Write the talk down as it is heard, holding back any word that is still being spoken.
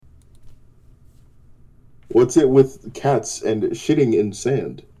What's it with cats and shitting in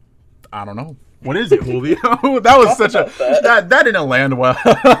sand? I don't know. What is it, Julio? That was such a that didn't land well.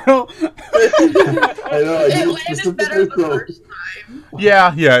 I know. I It didn't landed better specifically the throw. first time.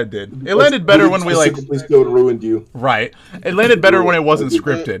 Yeah, it did. It landed better when we like specifically still ruined you. right. It landed better when it wasn't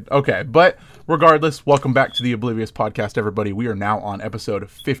scripted. Okay, but regardless, welcome back to the Oblivious Podcast, everybody. We are now on episode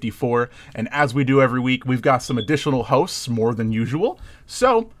 54, and as we do every week, we've got some additional hosts, more than usual.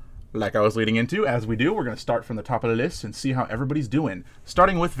 So, like I was leading into, as we do, we're going to start from the top of the list and see how everybody's doing.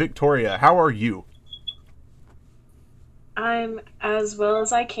 Starting with Victoria, how are you? I'm as well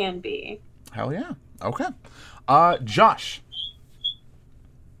as I can be. Hell yeah. Okay. Josh.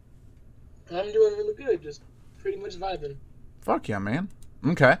 I'm doing really good, just pretty much vibing. Fuck yeah, man.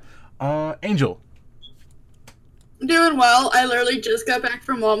 Okay. Angel. I'm doing well. I literally just got back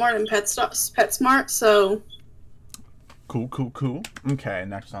from Walmart and PetSmart, so Cool. Okay,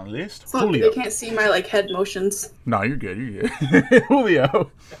 next on the list. so Julio. they can't see my head motions. No, you're good.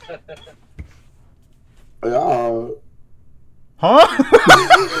 Julio. Huh?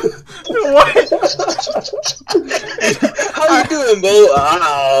 What? How you doing, Bo?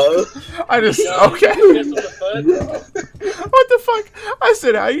 I just okay. What the fuck? I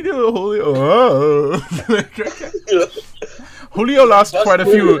said, "How you doing, Julio?" Oh. Julio lost quite a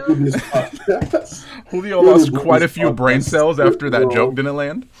few. Julio lost quite a few brain cells after that joke didn't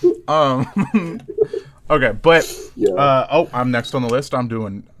land. Okay, but I'm next on the list. I'm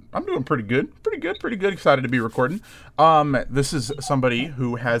doing pretty good. Excited to be recording. This is somebody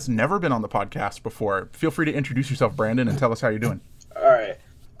who has never been on the podcast before. Feel free to introduce yourself, Brandon, and tell us how you're doing. All right,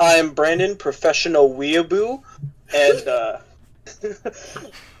 I'm Brandon, professional weeaboo, and I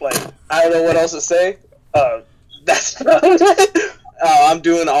don't know what else to say. That's about it. I'm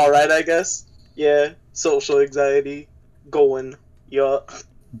doing all right, I guess. Yeah, social anxiety going. Yeah.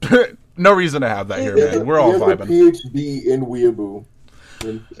 No reason to have that here, man. We're all vibing. PhD in weeaboo.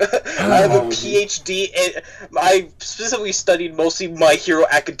 I have a PhD in. I specifically studied mostly My Hero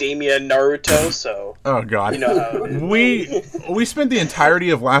Academia and Naruto, so. Oh god. You know how it is. We spent the entirety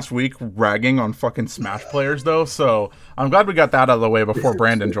of last week ragging on fucking Smash players though, so I'm glad we got that out of the way before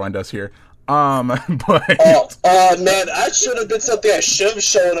Brandon joined us here. But man, that should have been something I should have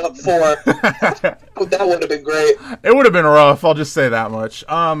shown up for. That would have been great. It would have been rough, I'll just say that much.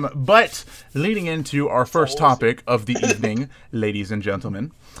 But leading into our first topic of the evening, ladies and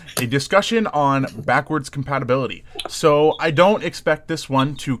gentlemen, a discussion on backwards compatibility. So I don't expect this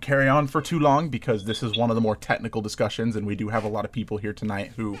one to carry on for too long because this is one of the more technical discussions, and we do have a lot of people here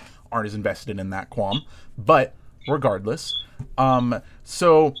tonight who aren't as invested in that qualm. But regardless,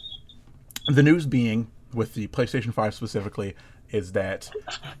 so the news being, with the PlayStation 5 specifically, is that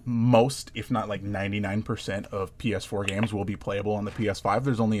most, if not 99% of PS4 games will be playable on the PS5.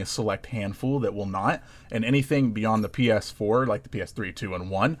 There's only a select handful that will not, and anything beyond the PS4, like the PS3, 2,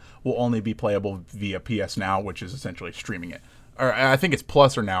 and 1, will only be playable via PS Now, which is essentially streaming it. Or I think it's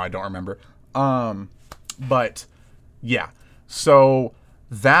Plus or Now, I don't remember. But, yeah. So,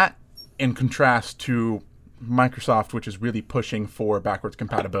 that, in contrast to Microsoft, which is really pushing for backwards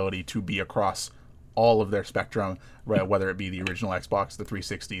compatibility to be across all of their spectrum, right, whether it be the original Xbox, the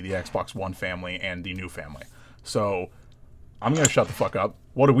 360, the Xbox One family, and the new family. So I'm going to shut the fuck up.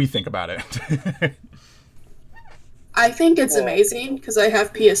 What do we think about it? I think it's amazing because I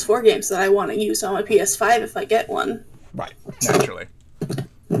have PS4 games that I want to use on my PS5 if I get one. Right, naturally.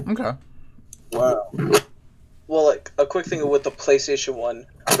 Okay. Wow. Well, a quick thing with the PlayStation 1,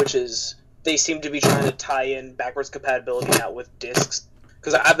 which is they seem to be trying to tie in backwards compatibility now with discs.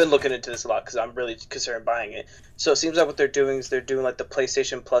 Because I've been looking into this a lot because I'm really concerned buying it. So it seems like what they're doing is they're doing the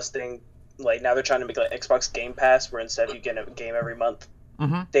PlayStation Plus thing. Now they're trying to make Xbox Game Pass, where instead of you get a game every month,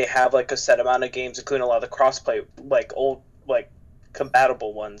 they have a set amount of games, including a lot of the crossplay, old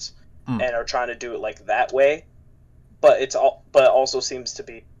compatible ones, and are trying to do it that way. But it also seems to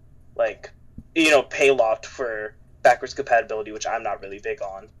be pay locked for backwards compatibility, which I'm not really big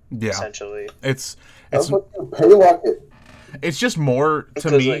on. Yeah, essentially, it's Pay lock it. It's just more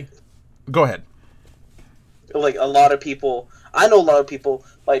to me. Go ahead. A lot of people, I know a lot of people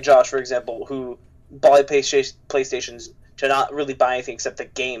like Josh, for example, who buy PlayStations to not really buy anything except the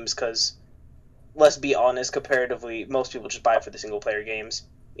games. Because let's be honest, comparatively, most people just buy it for the single player games.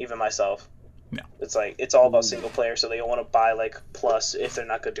 Even myself. No. It's all about single player, so they don't want to buy Plus if they're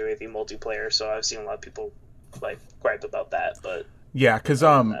not going to do anything multiplayer. So I've seen a lot of people gripe about that, but yeah, because a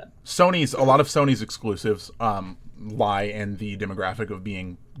lot of Sony's exclusives lie in the demographic of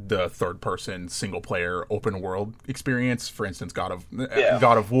being the third-person single-player open-world experience. For instance, God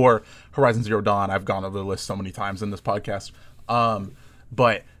of War, Horizon Zero Dawn. I've gone over the list so many times in this podcast.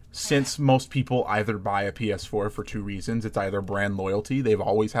 But since most people either buy a PS4 for two reasons. It's either brand loyalty, they've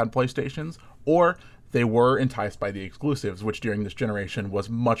always had PlayStations, or they were enticed by the exclusives, which during this generation was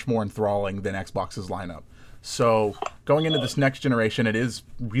much more enthralling than Xbox's lineup. So going into this next generation, it is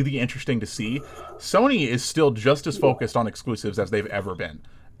really interesting to see. Sony is still just as focused on exclusives as they've ever been.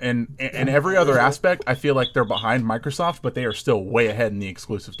 And in every other aspect, I feel like they're behind Microsoft, but they are still way ahead in the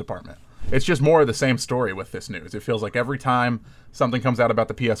exclusives department. It's just more of the same story with this news. It feels like every time something comes out about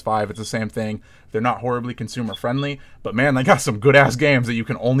the PS5, it's the same thing. They're not horribly consumer friendly, but man, they got some good ass games that you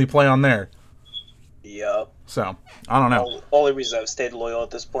can only play on there. Yep. So, I don't know. Only reason I've stayed loyal at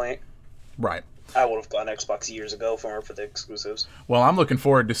this point. Right. I would have gone Xbox years ago for the exclusives. Well, I'm looking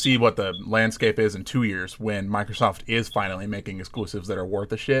forward to see what the landscape is in 2 years when Microsoft is finally making exclusives that are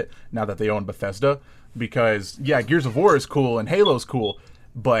worth a shit now that they own Bethesda. Because, yeah, Gears of War is cool and Halo's cool,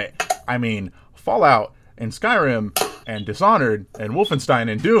 but, I mean, Fallout and Skyrim and Dishonored and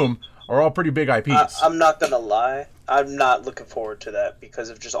Wolfenstein and Doom are all pretty big IPs. I'm not going to lie. I'm not looking forward to that because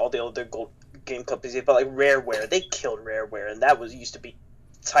of just all the other game companies. But like Rareware, they killed Rareware, and that used to be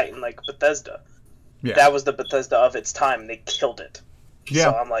Titan like Bethesda. Yeah. That was the Bethesda of its time. They killed it. Yeah.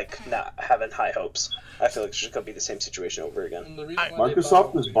 So I'm like not having high hopes. I feel like it's just going to be the same situation over again.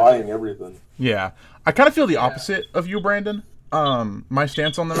 Microsoft is buying everything. Yeah. I kind of feel the opposite of you, Brandon. My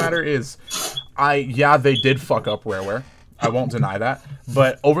stance on the matter is they did fuck up Rareware. I won't deny that.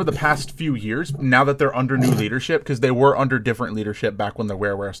 But over the past few years, now that they're under new leadership, because they were under different leadership back when the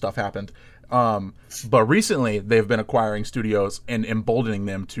Rareware stuff happened, but recently they've been acquiring studios and emboldening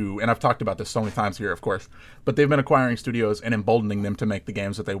them to, and I've talked about this so many times here, of course, but they've been acquiring studios and emboldening them to make the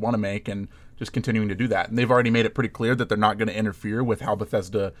games that they want to make and just continuing to do that. And they've already made it pretty clear that they're not going to interfere with how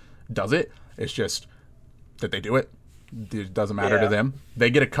Bethesda does it. It's just that they do it. It doesn't matter to them. They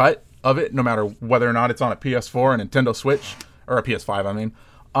get a cut of it, no matter whether or not it's on a PS4, a Nintendo Switch, or a PS5. I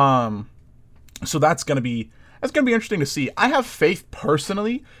mean, so that's gonna be interesting to see. I have faith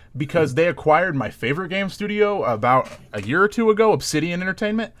personally because they acquired my favorite game studio about a year or two ago, Obsidian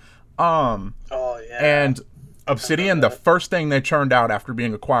Entertainment. And Obsidian, the first thing they churned out after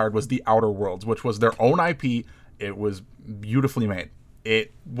being acquired was The Outer Worlds, which was their own IP. It was beautifully made.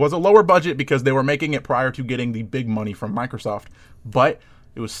 It was a lower budget because they were making it prior to getting the big money from Microsoft, but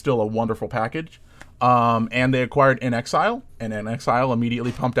it was still a wonderful package. And they acquired In Exile, and In Exile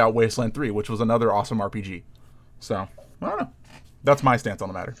immediately pumped out Wasteland 3, which was another awesome RPG. So, I don't know. That's my stance on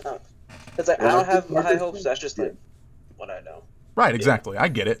the matter. It's like, I don't have high hopes. That's just like what I know. Right, exactly. I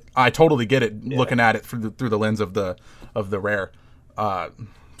get it. I totally get it looking at it through the lens of the Rare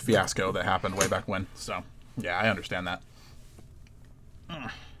fiasco that happened way back when. So, yeah, I understand that.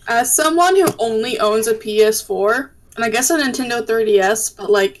 As someone who only owns a PS4, and I guess a Nintendo 3DS, but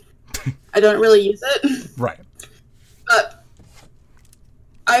like, I don't really use it. Right. But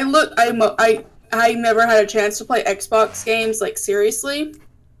I never had a chance to play Xbox games like seriously,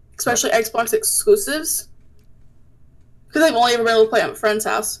 especially Xbox exclusives, because I've only ever been able to play at a friend's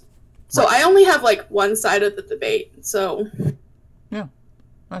house. So I only have like one side of the debate. So yeah,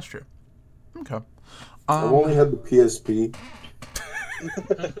 that's true. Okay. I've only had the PSP.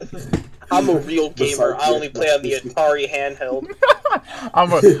 I'm a real gamer. I only play on the Atari handheld.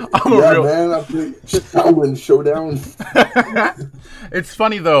 I'm a real man. I play Shaolin Showdown. It's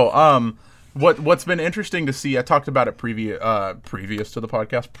funny though. What's been interesting to see, I talked about it previous to the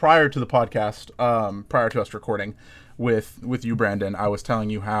podcast, prior to the podcast, prior to us recording with you, Brandon. I was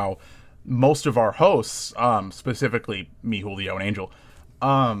telling you how most of our hosts, specifically me, Julio, and Angel,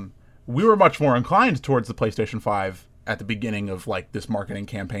 we were much more inclined towards the PlayStation 5 at the beginning of like this marketing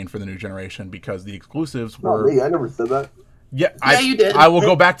campaign for the new generation because the exclusives were. Not me, I never said that. Yeah, you did. I will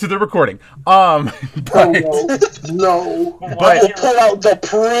go back to the recording. No. But we'll pull out the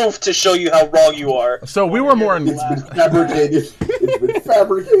proof to show you how wrong you are. So we were more. It's been fabricated. It's been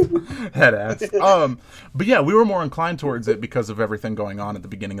fabricated. Head ass. But yeah, we were more inclined towards it because of everything going on at the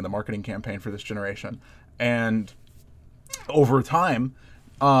beginning of the marketing campaign for this generation, and over time,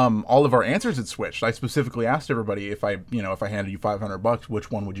 all of our answers had switched. I specifically asked everybody if I handed you $500, which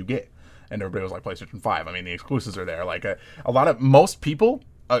one would you get? And everybody was like PlayStation 5. I mean, the exclusives are there. Like most people,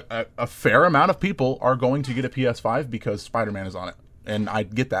 a fair amount of people are going to get a PS5 because Spiderman is on it, and I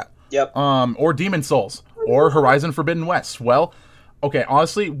get that. Yep. Or Demon Souls, or Horizon Forbidden West. Well, okay,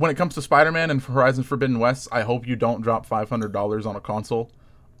 honestly, when it comes to Spider-Man and Horizon Forbidden West, I hope you don't drop $500 on a console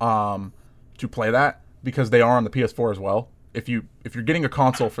to play that, because they are on the PS4 as well. If you're getting a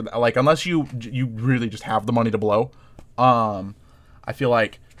console for that, like, unless you really just have the money to blow, I feel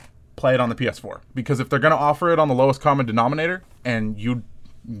like play it on the PS4, because if they're gonna offer it on the lowest common denominator, and you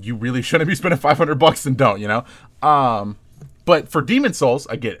really shouldn't be spending $500, then don't, you know. But But for Demon Souls,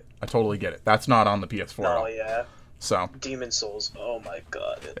 I get it. I totally get it. That's not on the PS4 at Oh all. yeah, So Demon Souls. Oh my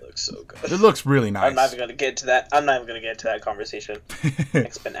god, it looks so good. it looks really nice. I'm not even gonna get into that. I'm not even gonna get into that conversation. I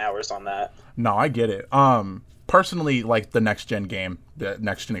spent hours on that. No, I get it. Personally, like the next gen game, the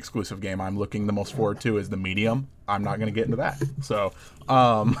next gen exclusive game I'm looking the most forward to is the Medium. I'm not going to get into that. So,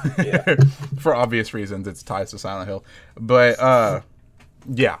 Yeah. for obvious reasons, it's ties to Silent Hill. But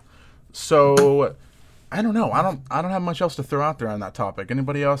yeah. So I don't know. I don't have much else to throw out there on that topic.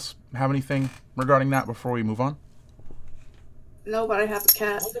 Anybody else have anything regarding that before we move on? No, but I have a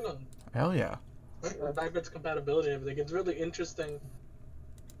cat. One thing on Hell yeah. backwards compatibility and everything, it's really interesting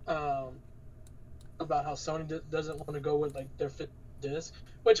about how Sony doesn't want to go with like their fifth disc,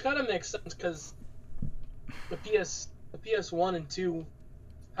 which kind of makes sense because the PS1 and 2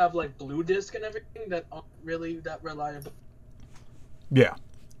 have like blue disc and everything that aren't really that reliable. Yeah.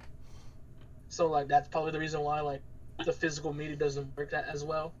 So like that's probably the reason why like the physical media doesn't work that as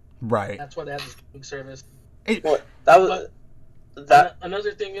well. Right. That's why they have this streaming service. Well, that was that.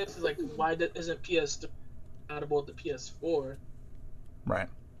 Another thing is like why isn't PS3 compatible with the PS4? Right.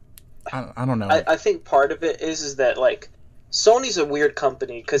 I don't know. I think part of it is that like Sony's a weird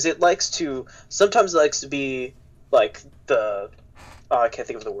company because it sometimes likes to be like I can't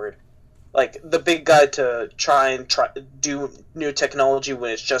think of the word, like the big guy to try do new technology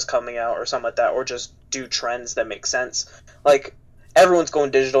when it's just coming out or something like that, or just do trends that make sense. Like everyone's going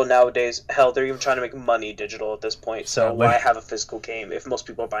digital nowadays. Hell, they're even trying to make money digital at this point. So why have a physical game if most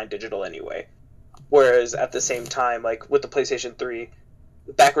people are buying digital anyway? Whereas at the same time, like with the PlayStation 3,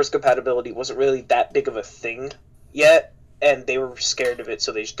 backwards compatibility wasn't really that big of a thing yet, and they were scared of it,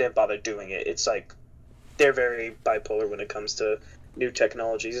 so they just didn't bother doing it. It's like they're very bipolar when it comes to new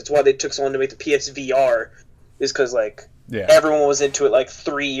technologies. It's why they took so long to make the PSVR, is because like everyone was into it like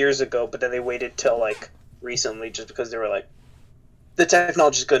 3 years ago, but then they waited till like recently just because they were like, the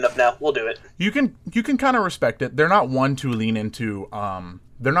technology's good enough now, we'll do it. You can kind of respect it. They're not one to lean into.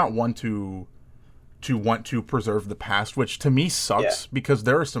 They're not one to want to preserve the past, which to me sucks because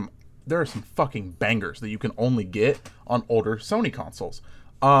there are some fucking bangers that you can only get on older Sony consoles.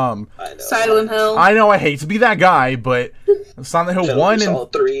 I know. Silent Hill. I know I hate to be that guy, but Silent Hill 1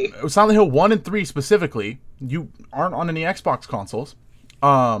 and 3. Silent Hill 1 and 3 specifically, you aren't on any Xbox consoles.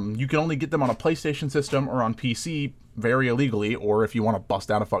 You can only get them on a PlayStation system or on PC very illegally, or if you want to bust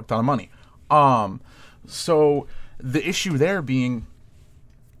out a fuck ton of money. So the issue there being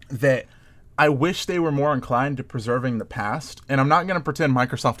that I wish they were more inclined to preserving the past, and I'm not going to pretend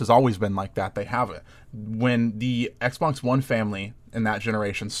Microsoft has always been like that. They haven't. When the Xbox One family in that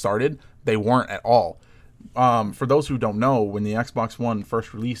generation started, they weren't at all. For those who don't know, when the Xbox One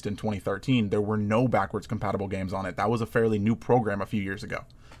first released in 2013, there were no backwards compatible games on it. That was a fairly new program a few years ago.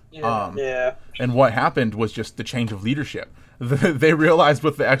 Yeah. And what happened was just the change of leadership. They realized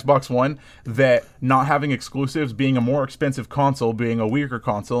with the Xbox One that not having exclusives, being a more expensive console, being a weaker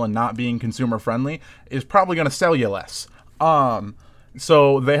console, and not being consumer friendly is probably going to sell you less.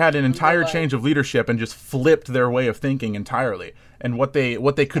 So they had an entire change of leadership and just flipped their way of thinking entirely. And what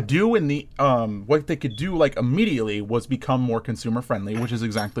they could do like immediately was become more consumer friendly, which is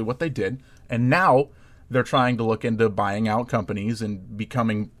exactly what they did. And now they're trying to look into buying out companies and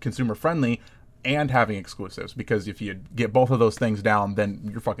becoming consumer friendly and having exclusives, because if you get both of those things down, then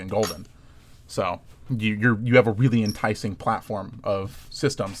you're fucking golden. So you have a really enticing platform of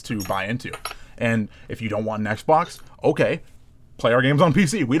systems to buy into. And if you don't want an Xbox, okay, play our games on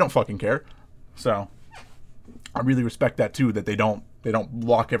PC. We don't fucking care. So I really respect that too, that they don't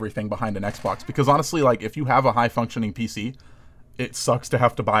lock everything behind an Xbox, because honestly, like if you have a high functioning PC, it sucks to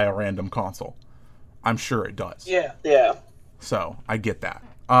have to buy a random console. I'm sure it does. Yeah. So I get that.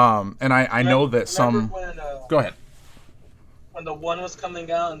 And I know that some. When, Go ahead. When the One was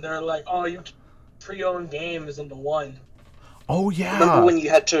coming out, and they're like, "Oh, you pre-owned games in the One." Oh yeah. Remember when you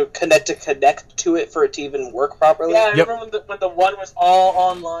had to connect to it for it to even work properly? Yeah, I remember when the One was all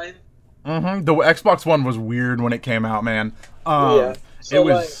online. Mm-hmm. The Xbox One was weird when it came out, man. Yeah. So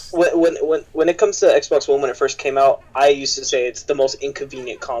it was when it comes to Xbox One, when it first came out, I used to say it's the most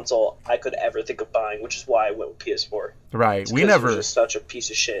inconvenient console I could ever think of buying, which is why I went with PS4. right. It's We 'cause never. it was just such a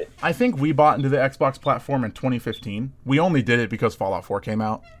piece of shit. I think we bought into the Xbox platform in 2015. We only did it because Fallout 4 came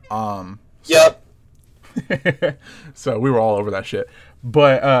out. Yep. So we were all over that shit.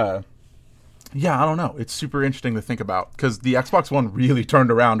 But yeah, I don't know. It's super interesting to think about, because the Xbox One really turned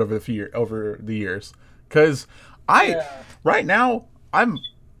around over the years. Because right now, I'm,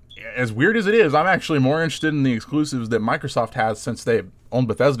 as weird as it is, I'm actually more interested in the exclusives that Microsoft has since they own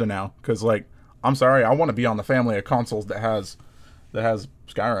Bethesda now. Because, like, I'm sorry, I want to be on the family of consoles that has that has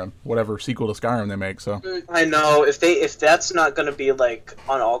Skyrim, whatever sequel to Skyrim they make. So I know if that's not gonna be like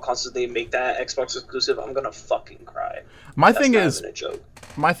on all consoles, they make that Xbox exclusive, I'm gonna fucking cry. My That's thing not is, even a joke.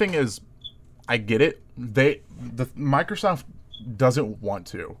 I get it. The Microsoft doesn't want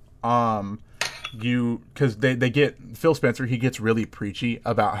to. Because they get Phil Spencer, he gets really preachy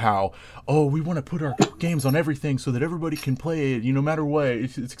about how, oh, we want to put our games on everything so that everybody can play it, no matter what,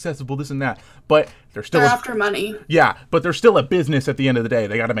 it's accessible, this and that. But they're after money. Yeah, but they're still a business at the end of the day.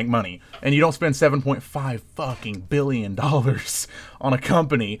 They got to make money, and you don't spend $7.5 fucking billion on a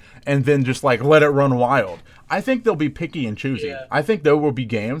company and then just like let it run wild. I think they'll be picky and choosy. Yeah. I think there will be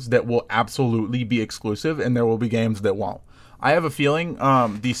games that will absolutely be exclusive, and there will be games that won't. I have a feeling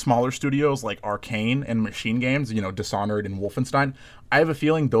these smaller studios like Arcane and Machine Games, Dishonored and Wolfenstein, I have a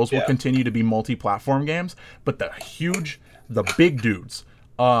feeling those will continue to be multi-platform games, but the big dudes,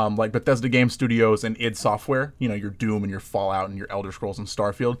 like Bethesda Game Studios and id Software, your Doom and your Fallout and your Elder Scrolls and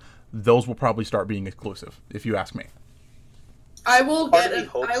Starfield, those will probably start being exclusive, if you ask me. I will get an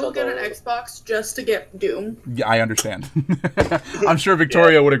Xbox just to get Doom. Yeah, I understand. I'm sure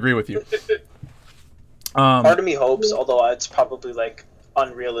Victoria would agree with you. Part of me hopes, although it's probably like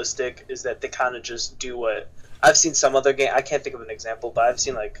unrealistic, is that they kind of just do what I've seen some other game. I can't think of an example, but I've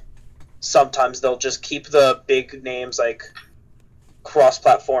seen like sometimes they'll just keep the big names like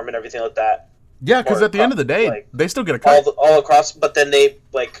cross-platform and everything like that. Yeah, because at the end of the day, they still get a cut all across. But then they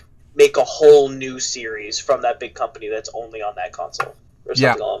like make a whole new series from that big company that's only on that console. Or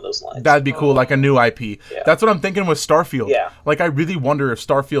something along those lines. That'd be cool, like a new IP. Yeah. That's what I'm thinking with Starfield. Yeah. Like, I really wonder if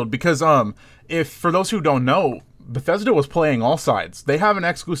Starfield, because if for those who don't know, Bethesda was playing all sides. They have an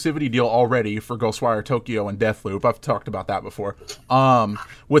exclusivity deal already for Ghostwire Tokyo and Deathloop. I've talked about that before.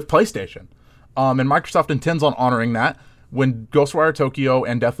 With PlayStation. And Microsoft intends on honoring that. When Ghostwire Tokyo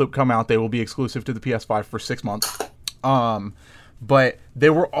and Deathloop come out, they will be exclusive to the PS5 for 6 months. But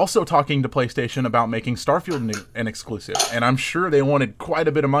they were also talking to PlayStation about making Starfield an exclusive. And I'm sure they wanted quite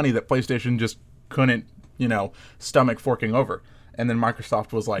a bit of money that PlayStation just couldn't, stomach forking over. And then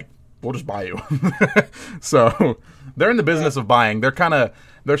Microsoft was like, we'll just buy you. So they're in the business of buying.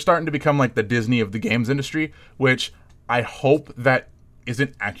 They're starting to become like the Disney of the games industry, which I hope that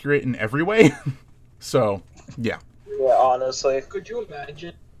isn't accurate in every way. So, yeah. Yeah, honestly. Could you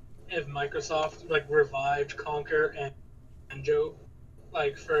imagine if Microsoft revived Conquer and Banjo,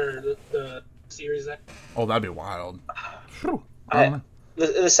 for the Series X? Oh, that'd be wild.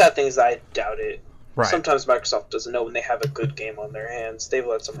 The sad thing is I doubt it. Right. Sometimes Microsoft doesn't know when they have a good game on their hands. They've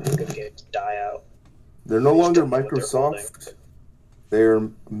let some good games die out. They're no longer Microsoft. They're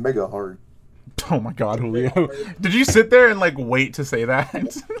Mega Hard. Oh my God, Julio. Did you sit there and wait to say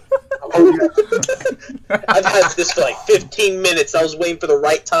that? Oh, yeah. I've had this for 15 minutes. I was waiting for the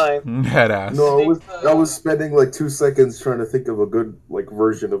right time. Headass. No, I was spending 2 seconds trying to think of a good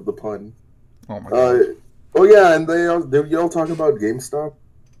version of the pun. Oh my God. Oh yeah, and y'all talking about GameStop?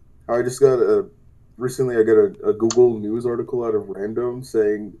 I just got recently I got a Google News article out of random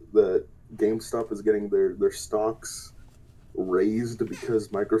saying that GameStop is getting their stocks raised because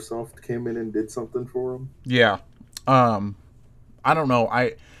Microsoft came in and did something for them. Yeah. I don't know.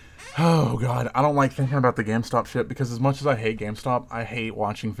 Oh, God. I don't like thinking about the GameStop shit because as much as I hate GameStop, I hate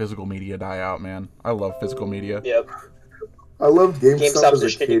watching physical media die out, man. I love physical media. Yep. I loved GameStop as a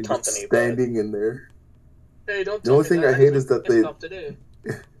shitty kid, company, standing in there. Hey, don't The only thing I hate is that they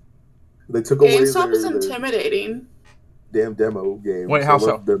took away GameStop is their intimidating. damn demo games. Wait, how I so?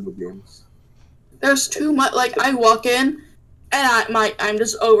 love demo games. There's too much. I walk in, and I'm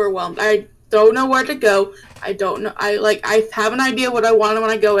just overwhelmed. I don't know where to go. I don't know. I have an idea what I want when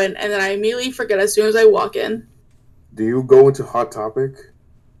I go in, and then I immediately forget as soon as I walk in. Do you go into Hot Topic?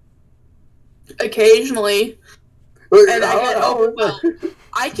 Occasionally, and I get overwhelmed.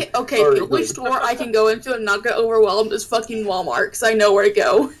 Sorry, the only store I can go into and not get overwhelmed is fucking Walmart, because I know where to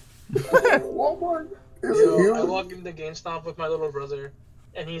go. Walmart is I huge. walk into GameStop with my little brother,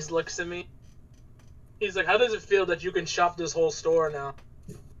 and he looks at me. He's like, "How does it feel that you can shop this whole store now?"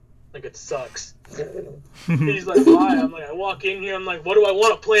 Like, it sucks. He's like, "Why?" I'm like, I walk in here, I'm like, "What do I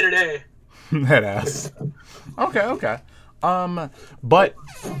want to play today?" That ass. Okay. But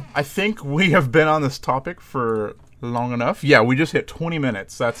I think we have been on this topic for long enough. Yeah, we just hit 20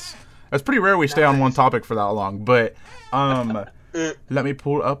 minutes. That's pretty rare we stay on one topic for that long. But let me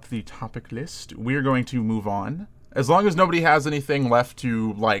pull up the topic list. We're going to move on. As long as nobody has anything left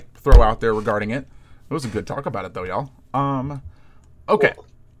to throw out there regarding it. It was a good talk about it though, y'all. Okay.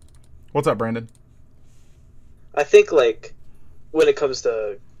 What's up, Brandon? I think when it comes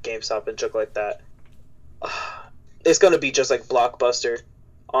to GameStop and junk like that, it's gonna be just like Blockbuster.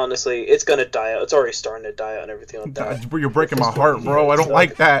 honestly, it's gonna die out. It's already starting to die out and everything like that. You're breaking my heart, bro. I don't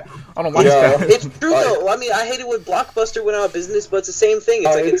like that. I don't like Yeah. that. It's true though. I mean, I hate it when Blockbuster went out of business, but it's the same thing.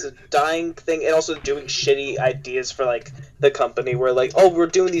 It's like it's a dying thing, and also doing shitty ideas for like the company, where like, oh, we're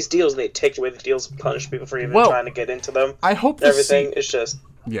doing these deals, and they take away the deals, and punish people for even trying to get into them. I hope Everything. It's just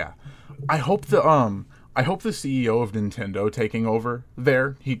yeah. I hope the CEO of Nintendo taking over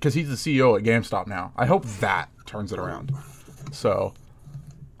there, because he's the CEO at GameStop now. I hope that turns it around. So,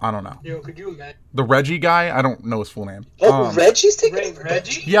 I don't know. Yo, could you imagine? The Reggie guy, I don't know his full name. Reggie's taking over?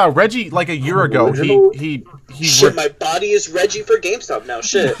 Reggie? Yeah, Reggie, like a year ago, Original? he Shit, my body is Reggie for GameStop now.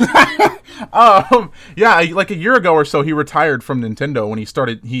 Shit. yeah, like a year ago or so, he retired from Nintendo when he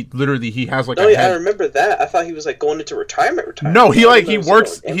started. He has like Oh a yeah, I head. remember that. I thought he was like going into retirement. No, he I didn't know was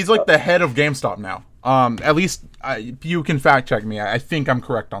works. going to He's like GameStop. the head of GameStop now. At least you can fact check me. I think I'm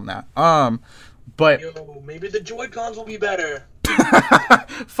correct on that. But Yo, maybe the Joy-Cons will be better.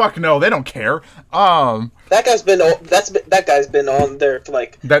 fuck no, they don't care. That guy's been on there for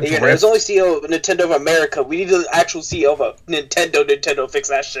like That a year. drift. There's only CEO of Nintendo of America. We need the actual CEO of a Nintendo. Fix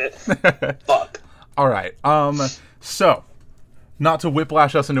that shit. Fuck. All right. So, not to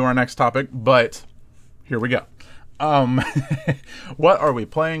whiplash us into our next topic, but here we go. What are we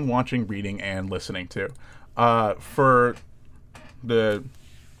playing, watching, reading, and listening to? For the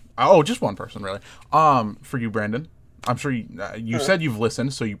just one person really. For you, Brandon. I'm sure you said you've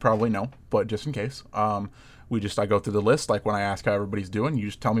listened, so you probably know. But just in case, I go through the list. Like when I ask how everybody's doing, you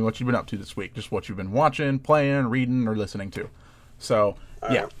just tell me what you've been up to this week, just what you've been watching, playing, reading, or listening to. So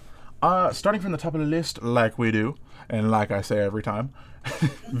yeah. Starting from the top of the list, like we do, and like I say every time,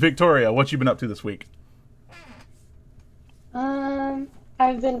 Victoria, what you been up to this week?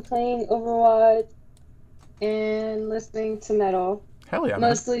 I've been playing Overwatch and listening to metal. Hell yeah, man.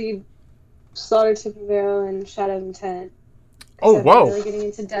 Mostly Slaughter to Prevail and Shadow Intent. Oh, I've whoa. been really getting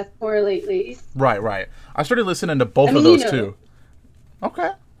into deathcore lately. Right. I started listening to both of those too.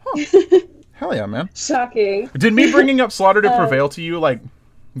 Okay. Huh. Hell yeah, man. Shocking. Did me bringing up Slaughter to Prevail to you, like,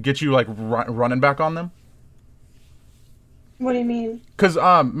 get you, like, running back on them? What do you mean? Because,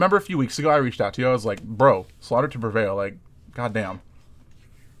 remember a few weeks ago I reached out to you, I was like, bro, Slaughter to Prevail, like, goddamn.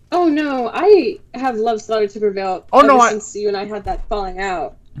 Oh no, I have loved Slaughter to Prevail since you and I had that falling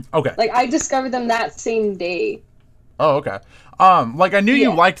out. Okay. Like, I discovered them that same day. Oh, okay. Like, I knew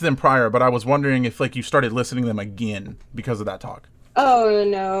you liked them prior, but I was wondering if, like, you started listening to them again because of that talk. Oh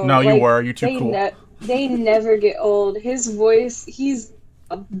no. No, you were. You're too cool. They never get old. His voice, he's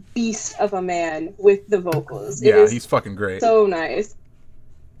a beast of a man with the vocals. Yeah, he's fucking great. So nice.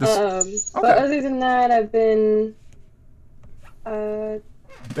 But other than that, I've been... the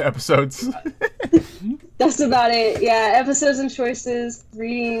episodes. That's about it. Yeah, episodes and choices,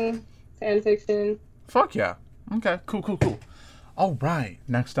 reading, fan fiction. Fuck yeah. Okay, cool. All right,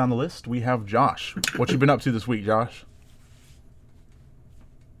 next on the list, we have Josh. What you been up to this week, Josh?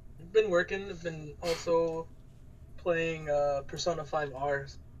 I've been working. I've been also playing Persona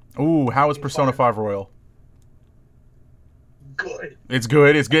 5R. Ooh, how is Persona 5 Royal? Good. It's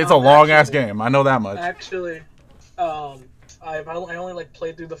good. It's a long-ass game. I know that much. Actually, I only like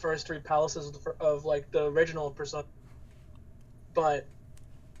played through the first 3 palaces of like the original Persona, but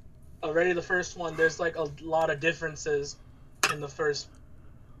already the first one, there's like a lot of differences in the first.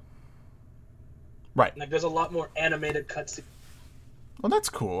 Right. Like there's a lot more animated cutscenes. Well, that's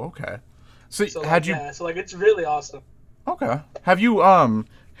cool. Okay. So so it's really awesome. Okay. Have you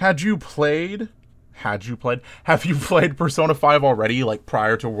played Persona 5 already, like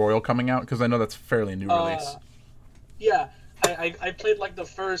prior to Royal coming out? Because I know that's a fairly new release. Yeah. I played like the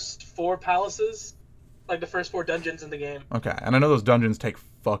first 4 palaces, like the first 4 dungeons in the game. Okay, and I know those dungeons take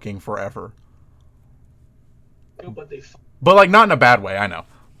fucking forever. But like not in a bad way, I know.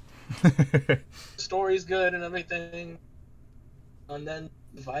 The story's good and everything, and then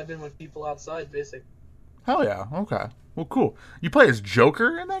vibing with people outside, basically. Hell yeah. Okay. Well, cool. You play as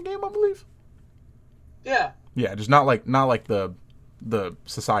Joker in that game, I believe. Yeah. Yeah, just not like the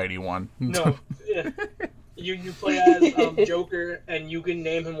society one. No. Yeah. You play as Joker, and you can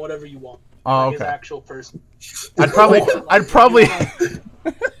name him whatever you want. Oh, like okay. His actual person. I'd probably take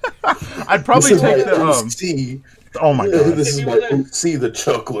the C. Oh my god. This is my C, the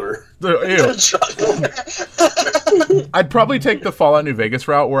Chuckler. I'd probably take the Fallout New Vegas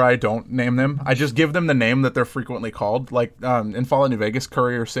route where I don't name them. I just give them the name that they're frequently called. Like in Fallout New Vegas,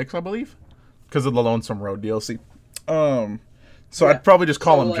 Courier 6, I believe, because of the Lonesome Road DLC. So I'd probably just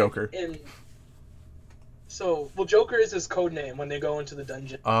call him Joker. Joker is his code name when they go into the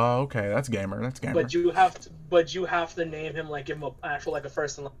dungeon. Oh, okay, that's gamer. But you have to name him, like give him a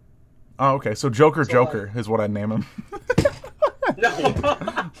first and last. Oh, okay. So Joker is what I name him.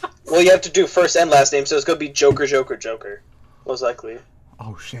 No. Well, you have to do first and last name, so it's gonna be Joker, Joker, Joker. Most likely.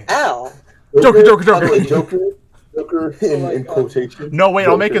 Oh shit. Ow. Joker, Joker, By the way, Joker. Joker Oh my in God. quotation. No, wait,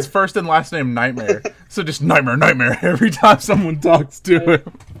 I'll make Joker. his first and last name Nightmare. So just Nightmare every time someone talks to him.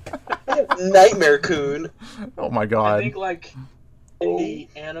 Nightmare Coon. Oh my I god. think like in the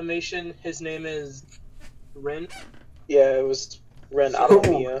animation, his name is Ren, Yeah, it was Ren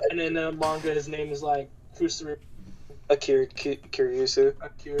Aomiya. and in the manga, his name is like Kusuru Akira Kiryusu.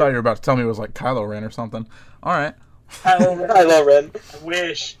 Akira. Thought you were about to tell me it was like Kylo Ren or something. Alright. Kylo Ren. I love Ren. I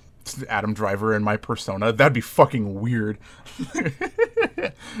wish. Adam Driver in my persona. That'd be fucking weird.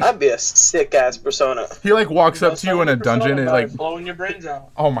 That'd be a sick ass persona. He like walks up to you in a dungeon and like blowing your brains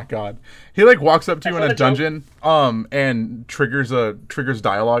out. oh my god. He like walks up to you in a That's not a dungeon and triggers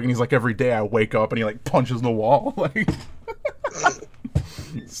dialogue and he's like every day I wake up and he like punches the wall like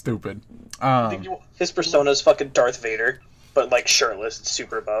stupid. His persona is fucking Darth Vader, but like shirtless and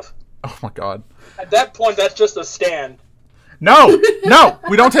super buff. Oh my god. At that point, that's just a stand. No,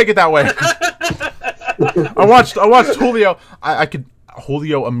 we don't take it that way. I watched Julio.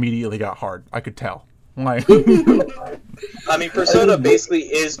 Julio immediately got hard. I could tell. Like, I mean, Persona basically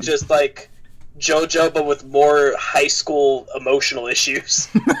is just like JoJo, but with more high school emotional issues.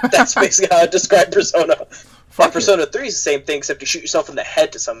 That's basically how I describe Persona. And Persona 3 is the same thing, except you shoot yourself in the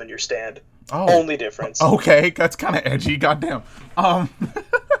head to summon your stand. oh, Only difference. okay, that's kind of edgy. Goddamn.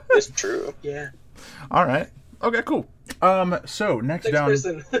 It's true. Yeah. All right. Okay, cool. So next Next down.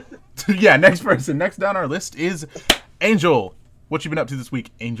 person. Yeah, next person. Next down our list is Angel. What you been up to this week,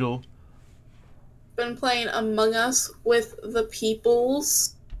 Angel? Been playing Among Us with the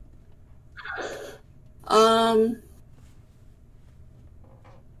peoples.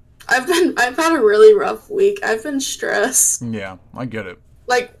 I've had a really rough week. I've been stressed. Yeah, I get it.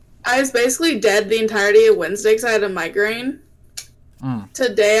 Like, I was basically dead the entirety of Wednesday because I had a migraine.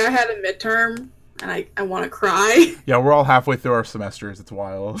 Today I had a midterm, and I want to cry. Yeah, we're all halfway through our semesters. It's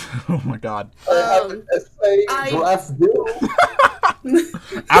wild. Oh my god. I have an essay draft due.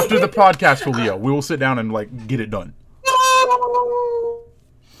 After the podcast, Julio, we will sit down and like get it done.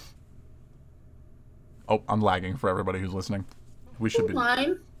 Oh, I'm lagging for everybody who's listening. We should be.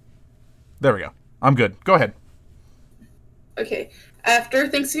 Mine. There we go. I'm good. Go ahead. Okay. After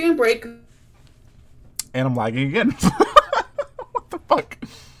Thanksgiving break, And I'm lagging again. What the fuck?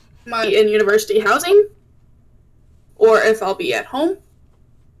 my in university housing, or if I'll be at home.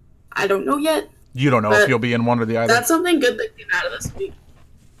 I don't know yet. You don't know But if you'll be in one or the other. That's something good that came out of this week.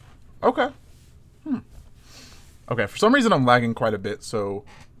 Okay. Okay, for some reason I'm lagging quite a bit, so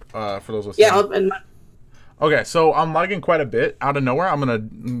for those listening. Yeah, and Okay, so I'm lagging quite a bit. Out of nowhere, I'm going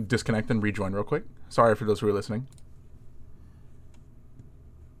to disconnect and rejoin real quick. Sorry for those who are listening.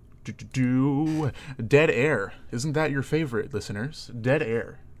 Dead air. Isn't that your favorite, listeners? Dead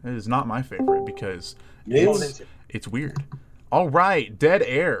air. It is not my favorite because it's weird. All right, dead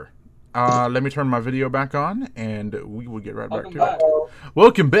air. Let me turn my video back on, and we will get right back to it.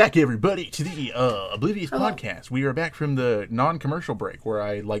 Welcome back, everybody, to the Oblivious Podcast. We are back from the non-commercial break where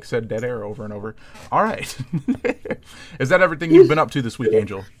I said dead air over and over. All right. Is that everything you've been up to this week,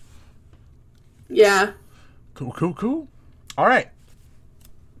 Angel? yeah. Cool. All right.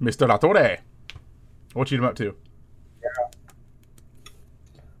 Mr. Latore, what you been up to?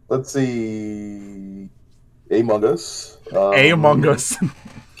 Let's see. Among Us. Among Us.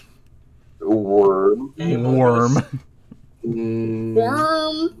 Worm. Worm.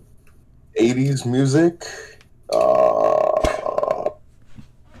 Worm. 80s music.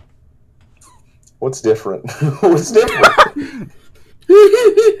 What's different? What's different?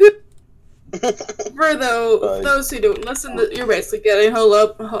 For those who don't listen, you're basically getting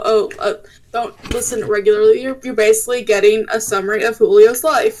don't listen regularly. You're basically getting a summary of Julio's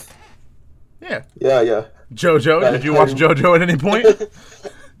life. Yeah. Yeah. JoJo, did you watch JoJo at any point?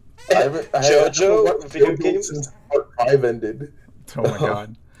 I haven't JoJo video JoJo games since part 5 ended. Oh my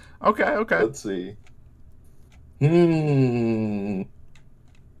god. Okay. Let's see.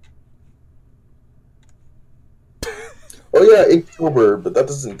 Oh yeah, Inktober, but that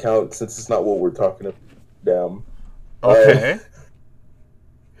doesn't count since it's not what we're talking about. Damn. Okay.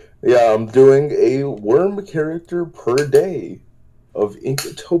 Yeah, I'm doing a worm character per day of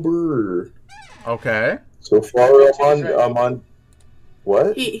Inktober. Okay. So far, I'm on.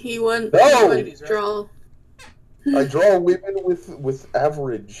 What? He wouldn't. No! He wouldn't draw. I draw women with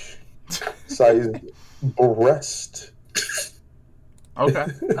average size breast. Okay.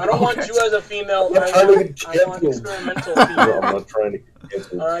 I don't want you as a female. I'm not trying to get I want canceled. experimental No, female. I'm not trying to get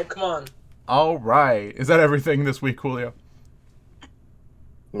canceled. Alright, come on. All right. Is that everything this week, Julio?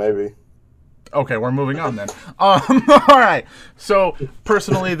 Maybe. Okay, we're moving on then. All right. So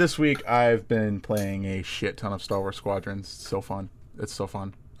personally, this week I've been playing a shit ton of Star Wars Squadrons. It's so fun. It's so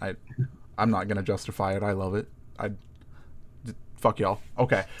fun. I'm not gonna justify it. I love it. Fuck y'all.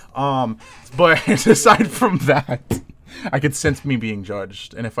 Okay. But aside from that, I could sense me being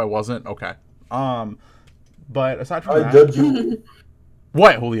judged, and if I wasn't, okay. But aside from that, judge you.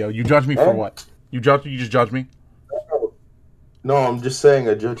 What, Julio? You judge me for what? You just judge me? No, I'm just saying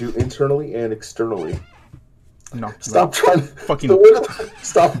I judge you internally and externally. No. Stop trying to fucking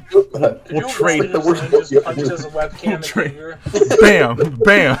stop doing that. We'll trade. Just punches a webcam trade. finger. Bam,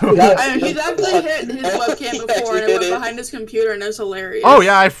 bam. He's actually hit his webcam before and it went behind his computer, and it's hilarious. Oh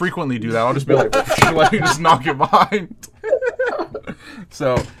yeah, I frequently do that. I'll just be like, just knock it behind.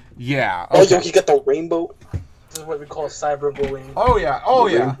 So yeah. Oh, Okay. you got the rainbow. This is what we call cyberbullying. Oh yeah. All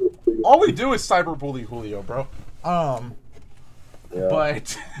we do is cyberbully Julio, bro. Yeah.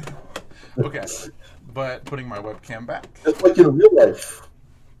 But okay. But putting my webcam back. Just like in real life.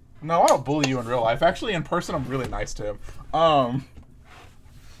 No, I don't bully you in real life. Actually, in person, I'm really nice to him. I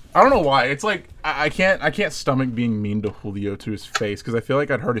don't know why. It's like I can't stomach being mean to Julio to his face because I feel like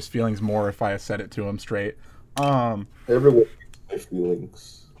I'd hurt his feelings more if I said it to him straight. Everyone hates my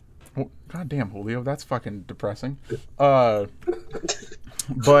feelings. Well, God damn, Julio, that's fucking depressing. But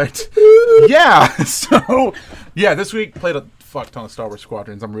yeah, so yeah, this week played a fuck ton of Star Wars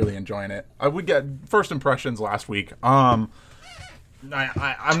Squadrons. I'm really enjoying it. We got first impressions last week. I'm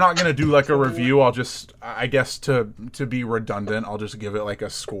not gonna do like a review. I'll just, I guess, to be redundant, I'll just give it like a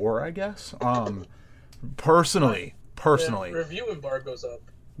score. I guess. Personally, Yeah, review embargo's up.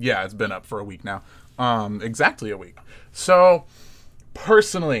 yeah, it's been up for a week now. Exactly a week. So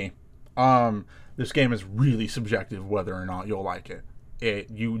personally, this game is really subjective whether or not you'll like it.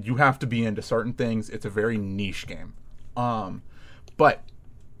 You have to be into certain things. It's a very niche game. But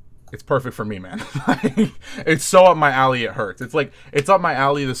it's perfect for me, man. It's so up my alley it hurts. It's up my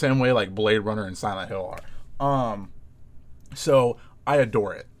alley the same way like Blade Runner and Silent Hill are. So I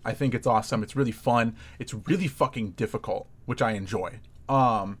adore it. I think it's awesome. It's really fun. It's really fucking difficult, which I enjoy.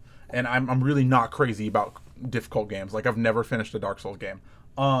 And I'm really not crazy about difficult games. Like I've never finished a Dark Souls game.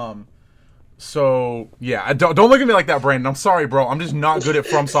 So yeah, don't look at me like that, Brandon. I'm sorry, bro. I'm just not good at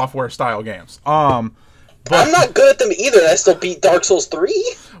From Software style games. But I'm not good at them either. I still beat Dark Souls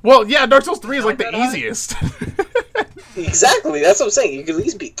 3. well, yeah, Dark Souls 3 is like the easiest. Exactly. That's what I'm saying. You can at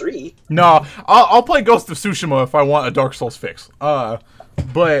least beat 3. No, I'll play Ghost of Tsushima if I want a Dark Souls fix. But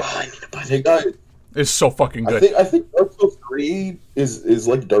I need to buy that game. it's so fucking good. I think Dark Souls 3 is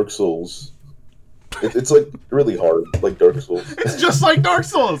like Dark Souls. It's like really hard, like Dark Souls. It's just like Dark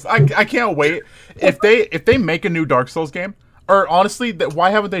Souls. I can't wait if they make a new Dark Souls game. Or honestly,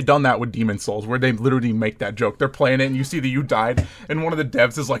 why haven't they done that with Demon Souls, where they literally make that joke? They're playing it, and you see that you died, and one of the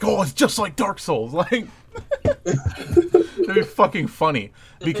devs is like, "Oh, it's just like Dark Souls." Like, that'd be fucking funny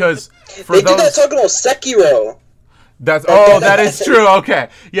because for They did that talking about Sekiro. that is true. Okay,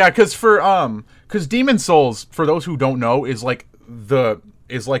 yeah, because Demon Souls, for those who don't know, is like the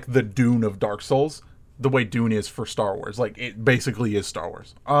Dune of Dark Souls. The way Dune is for Star Wars, like it basically is Star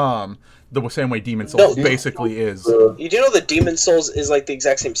Wars. The same way Demon Souls basically is. You do know that Demon Souls is like the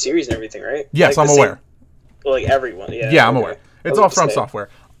exact same series and everything, right? Yes, like I'm aware. Like everyone, yeah. Yeah, I'm okay. aware. It's all From Software.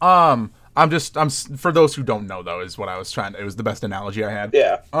 I'm for those who don't know though, is what I was trying. It was the best analogy I had.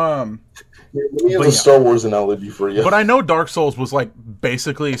 Yeah. Here's a Star Wars analogy for you. But I know Dark Souls was like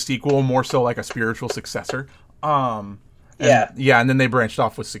basically a sequel, more so like a spiritual successor. And then they branched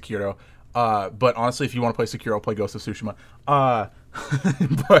off with Sekiro. But honestly, if you want to play Sekiro, play Ghost of Tsushima.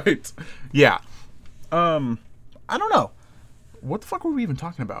 But yeah, I don't know. What the fuck were we even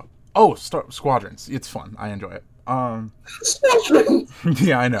talking about? Oh, Squadrons. It's fun. I enjoy it. Squadrons.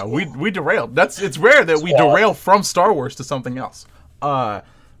 Yeah, I know. We derailed. It's rare that we derail from Star Wars to something else. But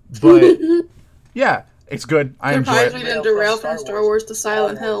yeah, it's good. I enjoy Surprised we it. didn't derail from Star Wars to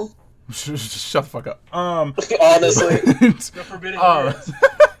Silent Hill. Shut the fuck up. Honestly. The Forbidden Words.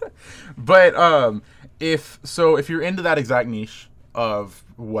 But if you're into that exact niche of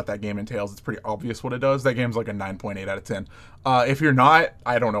what that game entails, it's pretty obvious what it does. That game's like a 9.8 out of 10. If you're not,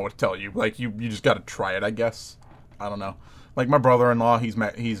 I don't know what to tell you. Like you just got to try it, I guess. I don't know. Like my brother-in-law, he's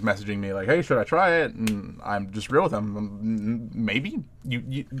messaging me like, "Hey, should I try it?" And I'm just real with him. Maybe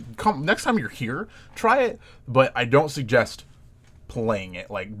you come next time you're here, try it. But I don't suggest playing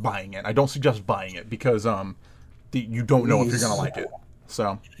it, like buying it. I don't suggest buying it because you don't know if you're gonna like it.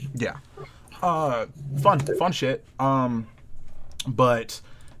 So yeah, fun shit. But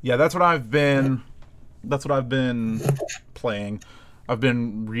yeah, that's what I've been playing. I've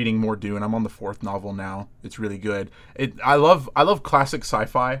been reading more Dune. I'm on the 4th novel now. It's really good. I love classic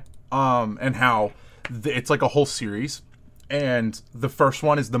sci-fi. and how it's like a whole series, and the first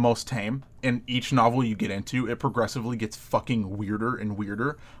one is the most tame. And each novel you get into, it progressively gets fucking weirder and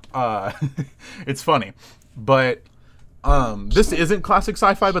weirder. It's funny, but this isn't classic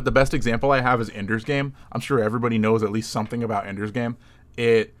sci-fi. But the best example I have is Ender's Game. I'm sure everybody knows at least something about Ender's Game.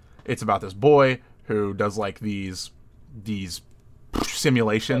 It's about this boy who does like these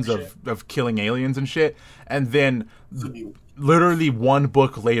simulations of killing aliens and shit, and then literally one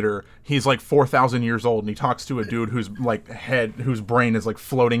book later he's like 4,000 years old and he talks to a dude whose brain is like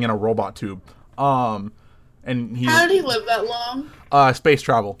floating in a robot tube. And how did he live that long? Space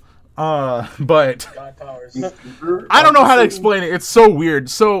travel. But God powers. I don't know how to explain it. It's so weird.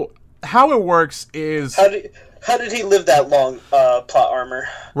 So how it works is how did he live that long? Plot armor.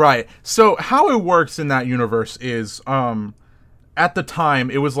 Right. So how it works in that universe is at the time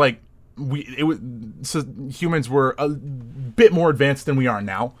it was like humans were a bit more advanced than we are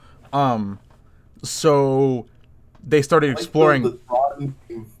now. So they started exploring.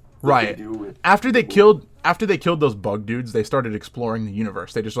 Right. After they killed those bug dudes, they started exploring the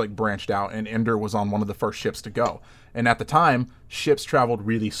universe. They just like branched out, and Ender was on one of the first ships to go. And at the time, ships traveled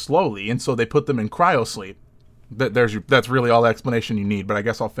really slowly, and so they put them in cryosleep. That's really all the explanation you need, but I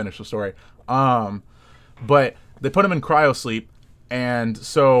guess I'll finish the story. But they put him in cryosleep, and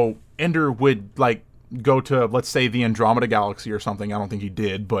so Ender would like go to, let's say, the Andromeda Galaxy or something. I don't think he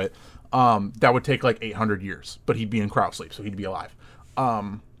did, but that would take like 800 years. But he'd be in cryosleep, so he'd be alive.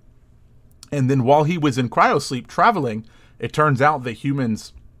 And then while he was in cryosleep traveling, it turns out that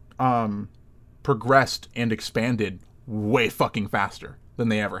humans progressed and expanded way fucking faster than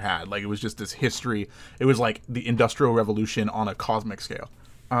they ever had. Like, it was just this history. It was like the Industrial Revolution on a cosmic scale.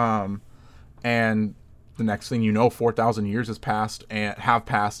 And the next thing you know, 4,000 years have passed,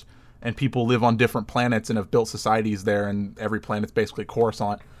 and people live on different planets and have built societies there, and every planet's basically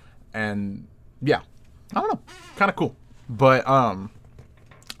Coruscant. And yeah, I don't know, kind of cool. But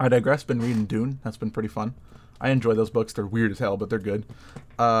I digress. Been reading Dune. That's been pretty fun. I enjoy those books. They're weird as hell, but they're good.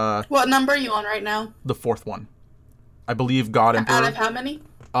 What number are you on right now? The 4th one. I believe God Emperor. Out of how many?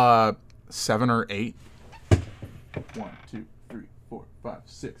 7 or 8. 1, 2, 3, 4, 5,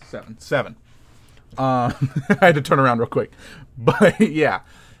 6, 7. 7. I had to turn around real quick. But yeah.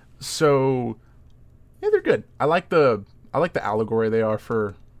 So yeah, they're good. I like the allegory they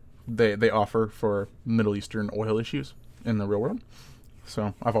offer for Middle Eastern oil issues in the real world.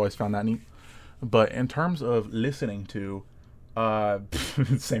 So I've always found that neat. But in terms of listening to,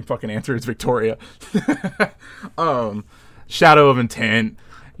 same fucking answer as Victoria. Shadow of Intent,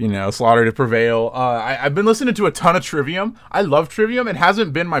 Slaughter to Prevail. I've been listening to a ton of Trivium. I love Trivium. It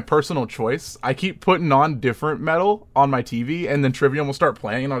hasn't been my personal choice. I keep putting on different metal on my TV, and then Trivium will start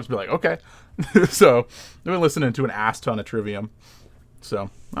playing, and I'll just be like, okay. So I've been listening to an ass ton of Trivium. So,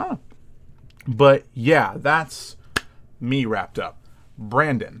 I don't know. But yeah, that's me wrapped up.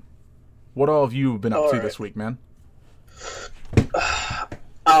 Brandon, what all have you been up to this week, man? I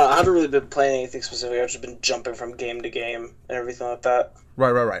haven't really been playing anything specific. I've just been jumping from game to game and everything like that.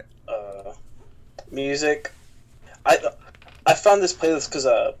 Right. Music. I found this playlist because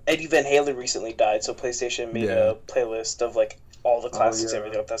Eddie Van Halen recently died, so PlayStation made a playlist of like all the classics,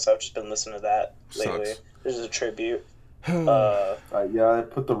 everything like that. So I've just been listening to that lately. Sucks. There's a tribute. I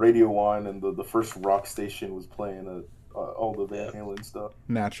put the radio on, and the first rock station was playing all the Van Halen stuff.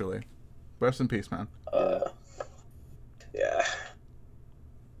 Naturally. Rest in peace, man. Yeah.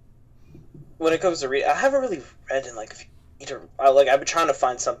 When it comes to read, I haven't really read in like I've been trying to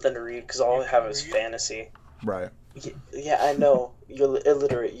find something to read because all I have is fantasy. Right. Yeah, I know. You're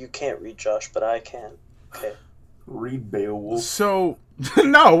illiterate. You can't read, Josh, but I can. Okay. Read Beowulf. So,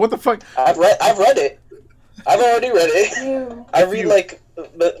 no, what the fuck? I've read it. I've already read it. I read like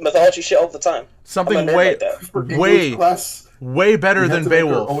mythology shit all the time. Something way better than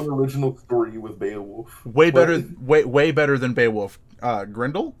Beowulf. Our own original story with Beowulf. Way better than Beowulf.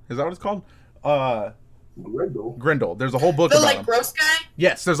 Grendel? Is that what it's called? Grendel. There's a whole book about him. The gross guy?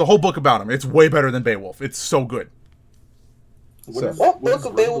 Yes, there's a whole book about him. It's way better than Beowulf. It's so good. What book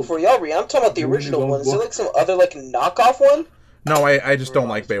of Beowulf were y'all reading? I'm talking about the original one. Is there like some other like knockoff one? No, I just don't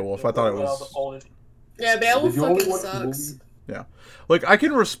like Beowulf. I thought it was... Yeah, Beowulf fucking sucks. Yeah. Like, I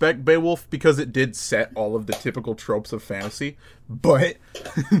can respect Beowulf because it did set all of the typical tropes of fantasy, but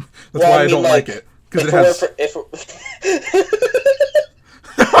that's why I don't like it. Because it has...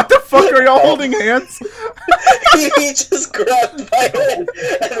 What the fuck? Are y'all holding hands? He just grabbed my hand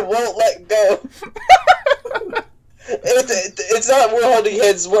and won't let go. It's not we're holding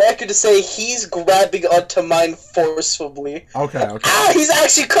hands. We're actually to say he's grabbing onto mine forcefully. Okay. He's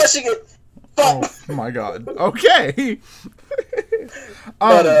actually crushing it. Fuck. Oh my god. Okay.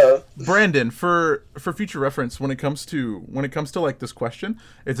 Brandon, for future reference, when it comes to like this question,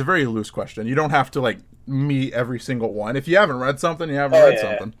 it's a very loose question. You don't have to like meet every single one. If you haven't read something, you haven't read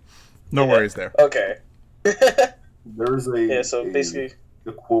something. No worries there. Okay. There's basically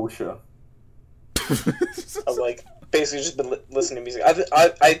a quota. I've like basically just been listening to music.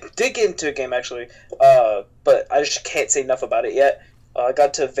 I did get into a game actually, but I just can't say enough about it yet. I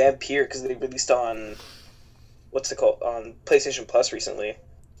got to Vampire because they released on what's it called on PlayStation Plus recently.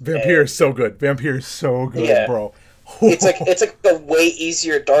 Vampire is so good. Vampire is so good, bro. it's like a way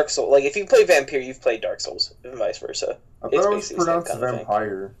easier Dark Souls. Like if you play Vampire, you've played Dark Souls, and vice versa. I thought it was pronounced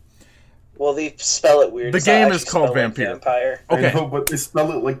Vampire. Well, they spell it weird. The game is called Vampire. Like Okay, I know, but they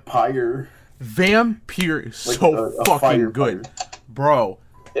spell it like pyre. Vampire is Like so a fucking fire good, pyre. bro.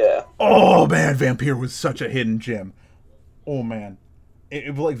 Yeah. Oh man, Vampire was such a hidden gem. Oh man,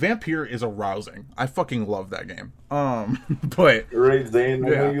 like Vampire is arousing. I fucking love that game. But Right, Zane, I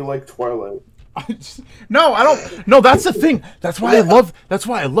know you like Twilight. No, I don't. No, that's the thing. That's why I love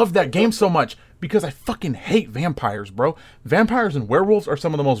that game so much, because I fucking hate vampires, bro. Vampires and werewolves are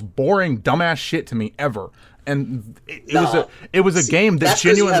some of the most boring, dumbass shit to me ever. And it was a game that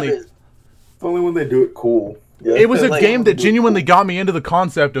genuinely. It's only when they do it cool. Yeah. It was a game that genuinely got me into the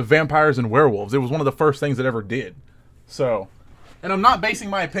concept of vampires and werewolves. It was one of the first things it ever did. So, and I'm not basing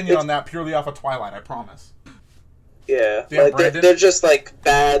my opinion on that purely off of Twilight. I promise. Yeah, Damn, like they're just like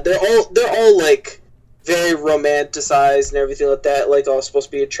bad. They're all like very romanticized and everything like that. Like all supposed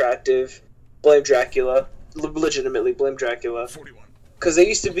to be attractive. Blame Dracula. Legitimately blame Dracula. 41. Because they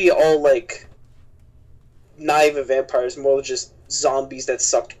used to be all like not even vampires, more just zombies that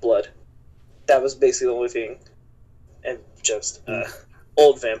sucked blood. That was basically the only thing. And just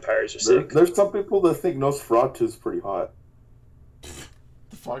old vampires are sick. There's some people that think Nosferatu is pretty hot.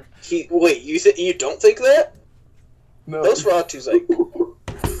 The fuck? Wait, you don't think that? No. Nosferatu's like,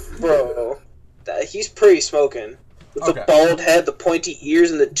 bro, he's pretty smoking. With Okay. the bald head, the pointy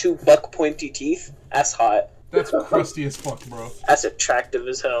ears, and the two buck pointy teeth. That's hot. That's crusty as fuck, bro. That's attractive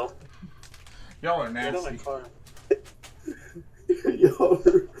as hell. Y'all are nasty. Y'all are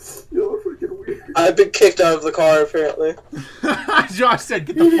freaking weird. I've been kicked out of the car, apparently. Josh said,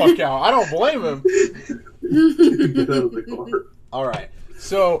 "Get the fuck out." I don't blame him. Get out of the car. All right.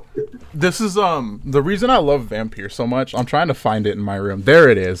 So, this is the reason I love Vampire so much. I'm trying to find it in my room. There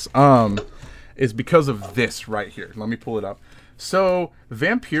it is. Is because of this right here. Let me pull it up. So,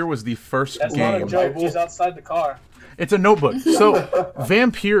 Vampire was the first That's game. not a joke. He's outside the car. It's a notebook. So,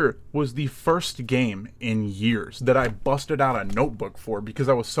 Vampire was the first game in years that I busted out a notebook for because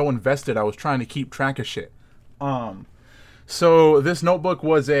I was so invested. I was trying to keep track of shit. So this notebook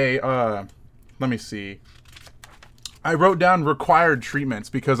was a let me see. I wrote down required treatments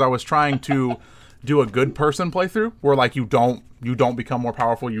because I was trying to do a good person playthrough where like you don't become more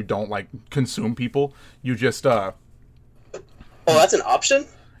powerful, you don't like consume people. You just Oh, that's an option?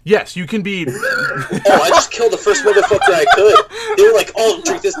 yes, you can be Oh, I just killed the first motherfucker I could. They were like, oh,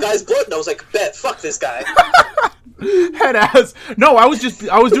 drink this guy's blood. And I was like, bet, fuck this guy. head ass. No, I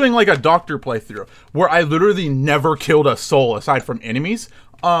was doing like a doctor playthrough where I literally never killed a soul aside from enemies.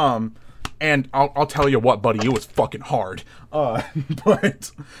 And I'll tell you what, buddy, it was fucking hard.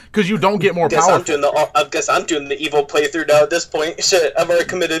 But because you don't get more powerful. I guess I'm doing the evil playthrough now at this point. Shit, I've already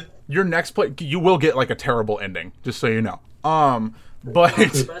committed. Your next play, you will get like a terrible ending, just so you know. But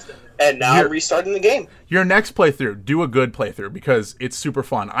And now I'm restarting the game. your next playthrough, do a good playthrough because it's super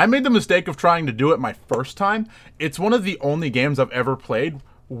fun. I made the mistake of trying to do it my first time. It's one of the only games I've ever played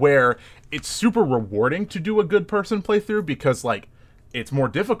where it's super rewarding to do a good person playthrough because like it's more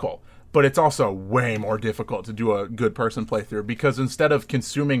difficult. But it's also way more difficult to do a good person playthrough because instead of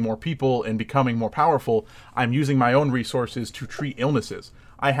consuming more people and becoming more powerful, I'm using my own resources to treat illnesses.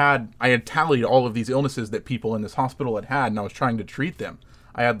 I had tallied all of these illnesses that people in this hospital had, and I was trying to treat them.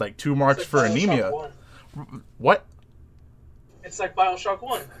 I had like 2 marks for anemia. What? It's like BioShock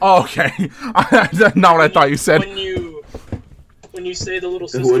 1. Oh, okay. That's not what I thought you said. When you say the little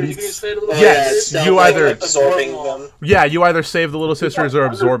sister, you can say the little Yes, sister. you either absorbing them. Yeah, you either save the little sisters or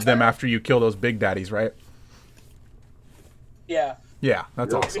absorb them after you kill those big daddies, right? Yeah. Yeah,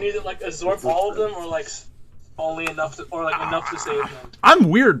 that's You awesome. can either like absorb all of them or like only enough to, or like enough to save them. I'm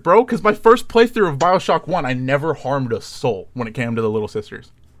weird, bro, because my first playthrough of BioShock 1, I never harmed a soul when it came to the little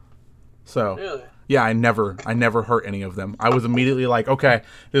sisters. So, Really? yeah, I never hurt any of them. I was immediately like, okay,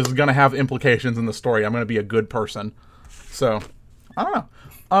 this is going to have implications in the story. I'm going to be a good person. So, I don't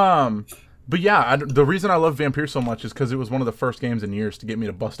know. But yeah, the reason I love Vampire so much is because it was one of the first games in years to get me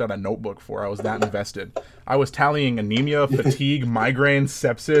to bust out a notebook for. I was that invested. I was tallying anemia, fatigue, migraine,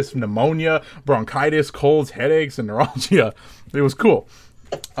 sepsis, pneumonia, bronchitis, colds, headaches, and neuralgia. It was cool.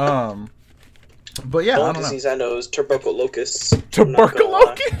 But yeah, the I only don't know. disease I know is tuberculosis.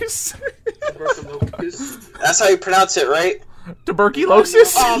 Tuberculosis? Tuberculosis. That's how you pronounce it, right?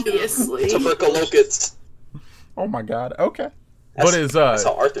 Tuberculosis? Obviously. Tuberculosis. Oh my god. Okay. That's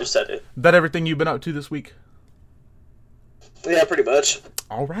how Arthur said it. That everything you've been up to this week? Yeah, pretty much.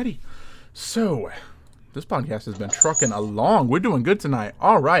 Alrighty. So, this podcast has been trucking along. We're doing good tonight.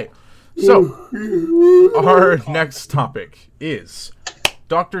 Alright. So, our next topic is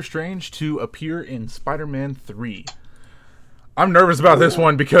Doctor Strange to appear in Spider-Man 3. I'm nervous about this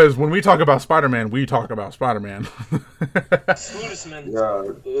one because when we talk about Spider-Man, we talk about Spider-Man. Spider-Man.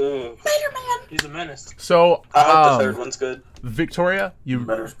 Yeah. Spider-Man. He's a menace. So, I hope the third one's good. Victoria,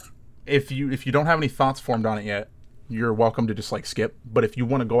 if you don't have any thoughts formed on it yet, you're welcome to just like skip. But if you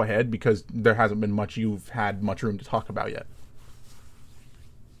want to go ahead, because there hasn't been much you've had much room to talk about yet.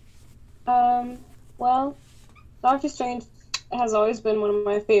 Well, Doctor Strange has always been one of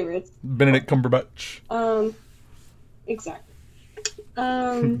my favorites. Benedict Cumberbatch. Exactly.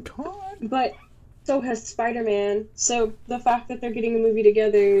 God. But so has Spider-Man. So the fact that they're getting a movie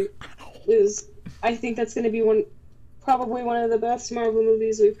together is, I think that's going to be probably one of the best Marvel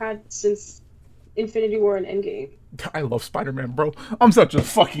movies we've had since Infinity War and Endgame. I love Spider-Man, bro. I'm such a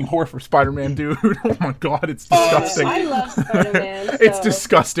fucking whore for Spider-Man, dude. Oh my god, it's disgusting. I love Spider-Man. So. It's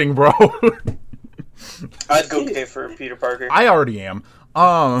disgusting, bro. I'd go pay for Peter Parker. I already am.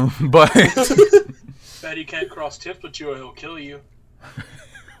 But Bet he can't cross tips with you or he'll kill you.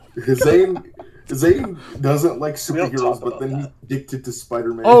 Zane doesn't like don't superheroes, talk but then he's about addicted to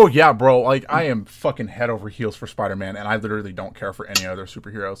Spider-Man. oh yeah, bro. Like I am fucking head over heels for Spider-Man, and I literally don't care for any other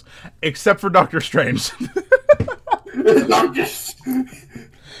superheroes except for Doctor Strange. Not just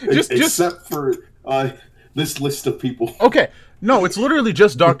Just for this list of people. okay. No, it's literally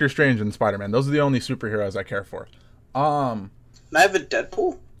just Doctor Strange and Spider-Man. Those are the only superheroes I care for. Can I have a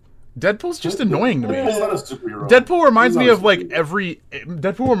Deadpool? Deadpool's just annoying to me. He's not a superhero. Deadpool reminds He's me not a of like superhero.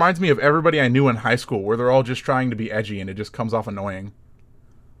 Deadpool reminds me of everybody I knew in high school, where they're all just trying to be edgy, and it just comes off annoying.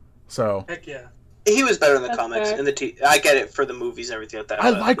 So Heck yeah. He was better in the That's comics. fair. In the I get it for the movies and everything like that.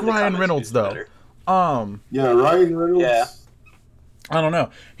 I but like in the Ryan comics, Reynolds he was though. better. Yeah, Ryan Reynolds. Yeah. I don't know.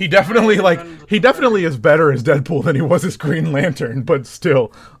 He definitely is better as Deadpool than he was as Green Lantern, but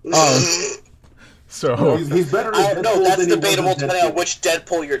still. So He's better as I Deadpool don't know. That's than he was debatable as depending on Deadpool. which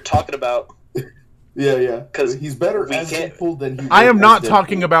Deadpool you're talking about. Yeah. 'Cause He's better we as can't- Deadpool than he was I am as not Deadpool.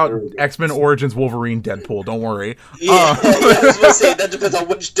 talking about There we go. X-Men Origins Wolverine Deadpool. Don't worry. Yeah, I was gonna say that depends on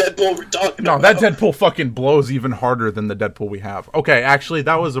which Deadpool we're talking No, about. that Deadpool fucking blows even harder than the Deadpool we have. Okay, actually,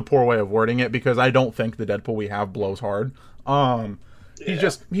 that was a poor way of wording it because I don't think the Deadpool we have blows hard. He's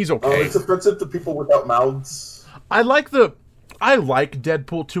okay. It's offensive to people without mouths. I like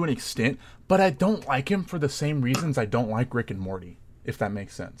Deadpool to an extent, but I don't like him for the same reasons I don't like Rick and Morty, if that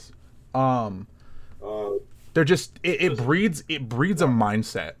makes sense. They're just it breeds a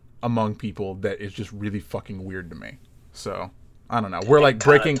mindset among people that is just really fucking weird to me. So I don't know. We're like Kinda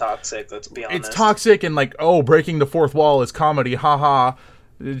breaking. toxic. Let's be honest. It's toxic and like, oh, breaking the fourth wall is comedy. Haha.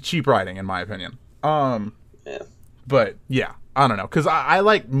 Cheap writing, in my opinion. Yeah. But yeah, I don't know, because I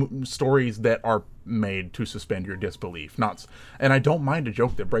like stories that are made to suspend your disbelief, and I don't mind a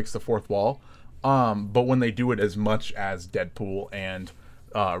joke that breaks the fourth wall. But when they do it as much as Deadpool and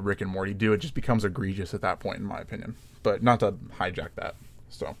Rick and Morty do, it just becomes egregious at that point, in my opinion. But not to hijack that.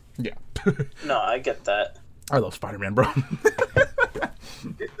 So yeah, No, I get that. I love Spider-Man, bro.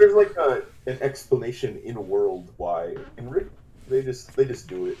 There's like an explanation in a world why, and Rick, they just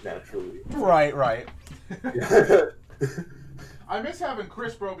do it naturally. Right. Yeah. I miss having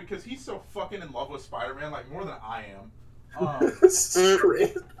Chris, bro, because he's so fucking in love with Spider-Man, like more than I am. This is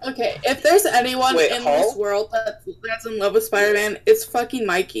great. Okay, if there's anyone Wait, in Hall? this world that's in love with Spider-Man, it's fucking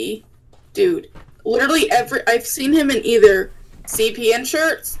Mikey. Dude. Literally I've seen him in either CPN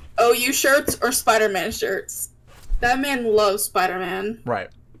shirts, OU shirts, or Spider-Man shirts. That man loves Spider-Man. Right.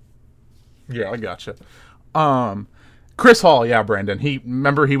 Yeah, I gotcha. Chris Hall, yeah, Brandon. He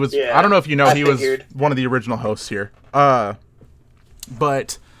was. Yeah, I don't know if you know, I he figured. was one of the original hosts here.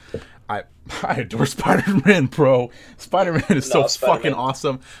 But I adore Spider-Man, bro. Spider-Man is so Spider-Man. fucking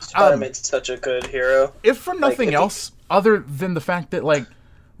awesome. Spider-Man's such a good hero. If for nothing if he- else, other than the fact that like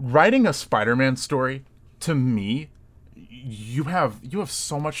writing a Spider-Man story, to me, you have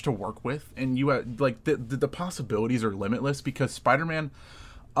so much to work with, and you have like the possibilities are limitless because Spider-Man.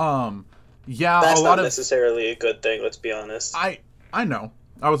 Yeah, That's a lot not of necessarily a good thing. Let's be honest. I know.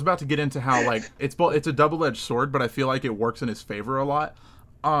 I was about to get into how like it's a double-edged sword, but I feel like it works in his favor a lot.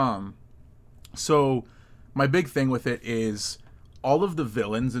 So my big thing with it is all of the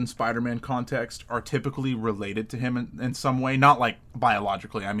villains in Spider-Man context are typically related to him in some way, not like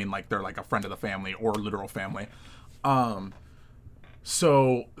biologically. I mean, like they're like a friend of the family or literal family.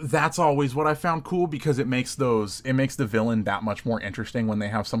 So that's always what I found cool because it makes the villain that much more interesting when they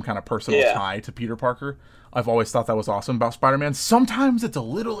have some kind of personal tie to Peter Parker. I've always thought that was awesome about Spider-Man. Sometimes it's a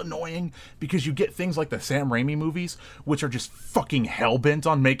little annoying because you get things like the Sam Raimi movies, which are just fucking hell-bent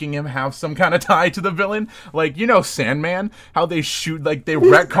on making him have some kind of tie to the villain. Like, you know, Sandman, how they shoot, like, they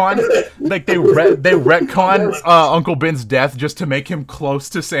retcon, like, they retcon Uncle Ben's death just to make him close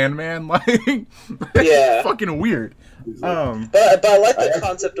to Sandman. Like, it's fucking weird. But I like the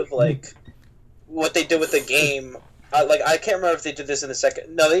concept of, like, what they did with the game. I can't remember if they did this in the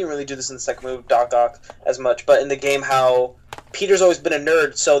second... No, they didn't really do this in the second movie with Doc Ock as much, but in the game how Peter's always been a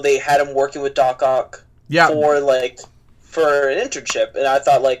nerd, so they had him working with Doc Ock for an internship, and I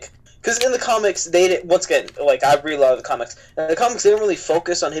thought, like... Because in the comics, they didn't... Once again, like, I read a lot of the comics. In the comics, they didn't really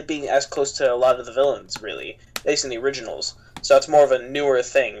focus on him being as close to a lot of the villains, really. At least in the originals. So it's more of a newer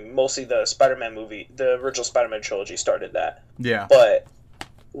thing. Mostly the Spider-Man movie, the original Spider-Man trilogy started that. Yeah. But...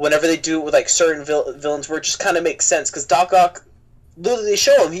 whenever they do it with like certain villains where it just kind of makes sense because Doc Ock, they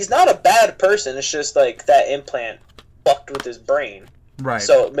show him he's not a bad person, it's just like that implant fucked with his brain, right?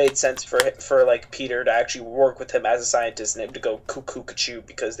 So it made sense for like Peter to actually work with him as a scientist and him to go cuckoo cachoo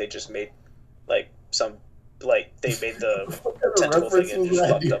because they just made like some like they made the tentacle thing and just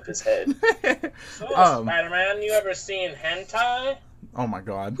fucked up his head. So Spider-Man, you ever seen hentai? Oh my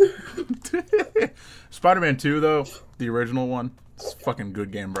god. Spider-Man 2 though, the original one, it's a fucking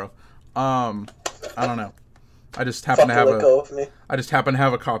good game, bro. I don't know. I just happen to have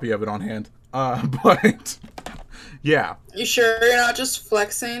a copy of it on hand. But yeah. You sure you're not just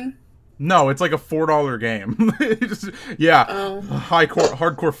flexing? No, it's like a $4 game.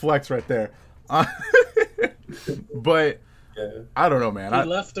 Hardcore flex right there. But I don't know, man. He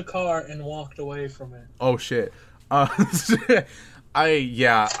left the car and walked away from it. Oh shit. Locking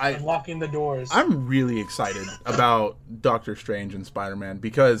the doors. I'm really excited about Doctor Strange and Spider-Man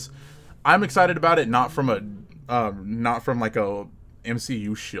because I'm excited about it not from like a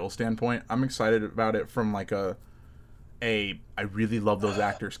MCU shill standpoint. I'm excited about it from like I really love those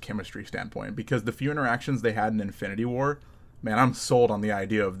actors' chemistry standpoint because the few interactions they had in Infinity War, man, I'm sold on the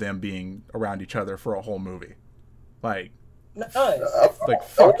idea of them being around each other for a whole movie. Like, nice. Like,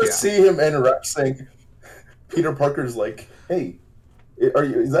 fuck yeah. See him interact saying, Peter Parker's like, hey,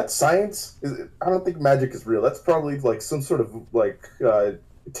 is that science? I don't think magic is real. That's probably like some sort of like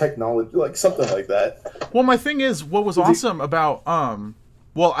technology, like something like that. Well, my thing is, what was awesome about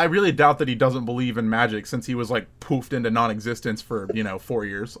well, I really doubt that he doesn't believe in magic since he was like poofed into non-existence for 4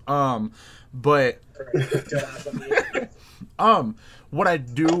 years. But what I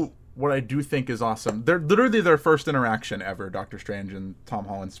do think is awesome. They're literally their first interaction ever. Doctor Strange and Tom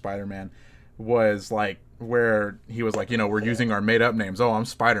Holland's Spider-Man was like where he was like, we're using our made-up names. Oh, I'm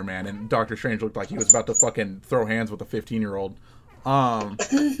Spider-Man, and Doctor Strange looked like he was about to fucking throw hands with a 15-year-old. So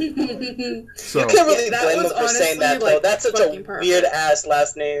you can't really blame him for saying that, though. That's such a weird ass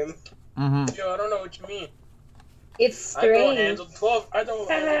last name. Mm-hmm. Yo, I don't know what you mean. It's strange. I throw hands with 12. I throw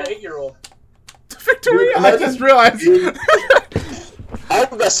hands with an 8-year-old. Victoria, I just realized. I'll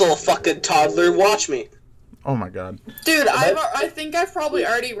wrestle a fucking toddler. Watch me. Oh my god. Dude, I think I've probably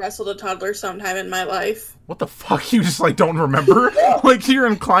already wrestled a toddler sometime in my life. What the fuck? You just like don't remember? Like you're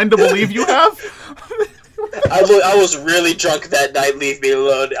inclined to believe you have? I was really drunk that night. Leave me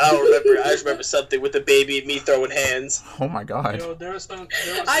alone. I don't remember. I just remember something with a baby and me throwing hands. Oh my god. Yo,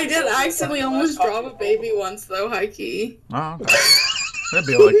 I did accidentally almost drop a baby once though, high key. Oh, okay. It'd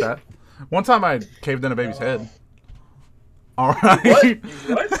be like that. One time I caved in a baby's head. Alright.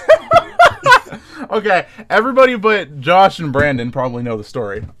 What? Okay, everybody but Josh and Brandon probably know the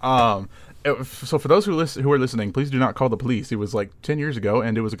story. So for those who are listening, please do not call the police. It was like 10 years ago,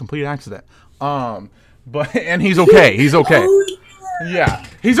 and it was a complete accident. And he's okay. He's okay. Oh, yeah,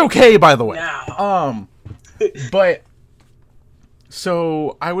 he's okay. By the way. Now. But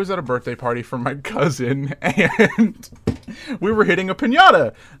so I was at a birthday party for my cousin, and we were hitting a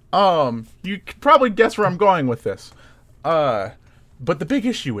piñata. You could probably guess where I'm going with this. But the big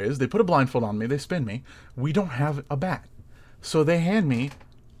issue is they put a blindfold on me, they spin me. We don't have a bat. So they hand me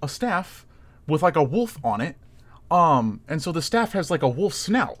a staff with like a wolf on it. And so the staff has like a wolf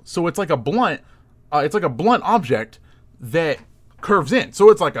snout. So it's like a blunt object that curves in.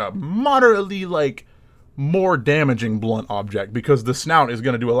 So it's like a moderately like more damaging blunt object because the snout is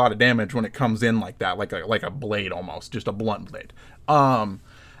going to do a lot of damage when it comes in like that, like a blade almost, just a blunt blade.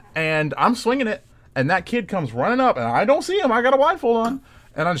 and I'm swinging it, and that kid comes running up, and I don't see him. I got a blindfold on,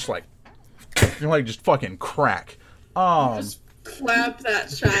 and I'm just like just fucking crack. Just clap that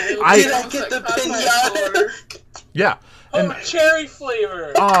child. Did I get the pinata? Yeah. And, cherry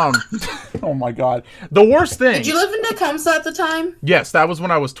flavor. oh my god. The worst thing. Did you live in Tecumseh at the time? Yes, that was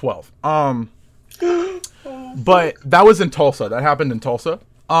when I was 12. But that was in Tulsa. That happened in Tulsa.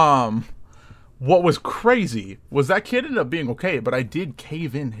 What was crazy was that kid ended up being okay, but I did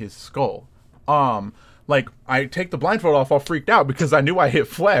cave in his skull. Like, I take the blindfold off all freaked out because I knew I hit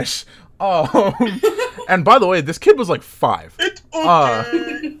flesh. And by the way, this kid was like 5.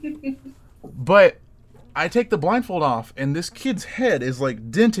 But I take the blindfold off, and this kid's head is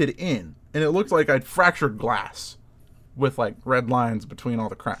like dented in, and it looked like I'd fractured glass with like red lines between all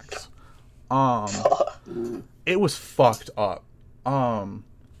the cracks. It was fucked up.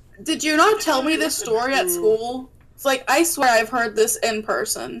 Did you not tell me this story at school? It's like, I swear I've heard this in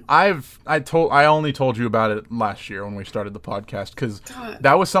person. I only told you about it last year when we started the podcast, because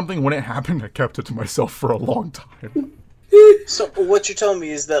that was something, when it happened, I kept it to myself for a long time. So what you're telling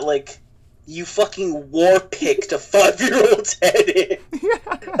me is that, like, you fucking war-picked a 5-year-old's head in,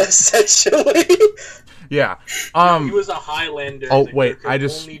 essentially. Yeah. He was a Highlander. Oh wait, I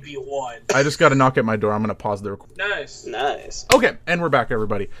just got to knock at my door. I'm gonna pause the recording. Nice. Okay, and we're back,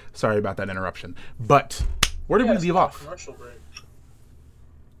 everybody. Sorry about that interruption. But where did we leave off? Commercial break.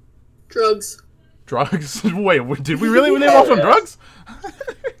 Drugs. Drugs? Wait, did we really leave off on drugs?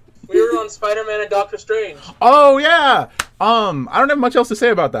 We were on Spider-Man and Doctor Strange. Oh yeah. I don't have much else to say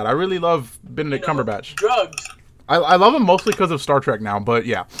about that. I really love Benedict Cumberbatch. Drugs. I love him mostly because of Star Trek now, but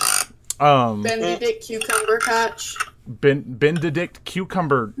yeah. Benedict Cucumber Patch. Benedict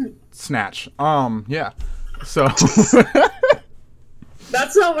Cucumber Snatch. Yeah. So.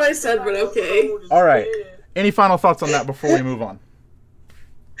 That's not what I said, but okay. All right. Any final thoughts on that before we move on?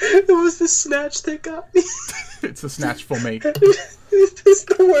 It was the snatch that got me. It's a snatchful mate. It's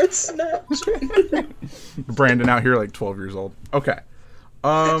the word snatch. Brandon out here like 12 years old. Okay.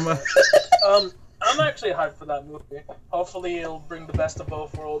 I'm actually hyped for that movie. Hopefully it'll bring the best of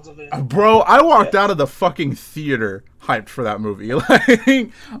both worlds of it. Bro, I walked out of the fucking theater hyped for that movie.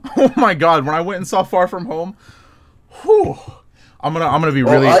 Like, oh my god, when I went and saw Far From Home, whew, I'm gonna be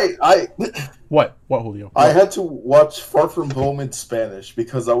really. What, Julio? I had to watch Far From Home in Spanish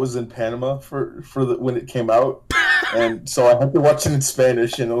because I was in Panama for when it came out, and so I had to watch it in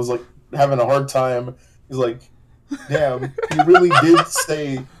Spanish, and I was like having a hard time. He's like, "Damn, he really did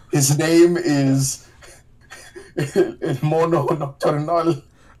say his name is El Mono Nocturnal."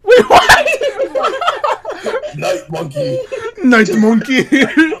 Wait, what? Night Monkey. Night Monkey.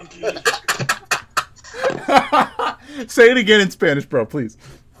 Say it again in Spanish, bro, please.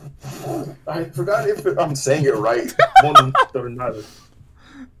 I forgot if I'm saying it right. Mono Nocturnal.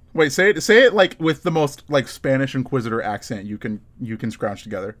 Wait, say it like with the most like Spanish Inquisitor accent you can scrounge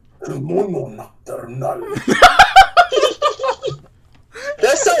together. El Mono Nocturnal.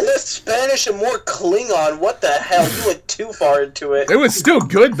 That sounds less Spanish and more Klingon. What the hell? You went too far into it. It was still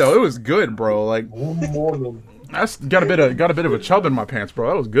good though. It was good, bro. Like, that's got a bit of a chub in my pants, bro.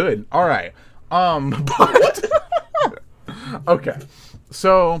 That was good. All right. What? Okay.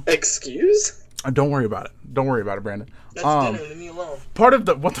 So. Excuse? Don't worry about it. Don't worry about it, Brandon. That's dinner. Leave me alone. Part of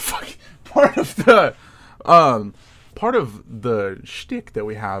the shtick that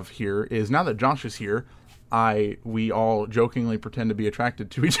we have here is, now that Josh is here, we all jokingly pretend to be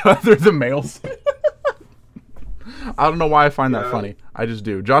attracted to each other, the males. I don't know why I find that funny. I just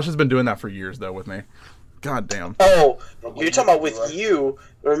do. Josh has been doing that for years, though, with me. God damn. Oh, you're talking about with you.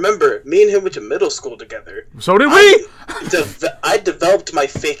 Remember, me and him went to middle school together. So did we! I developed my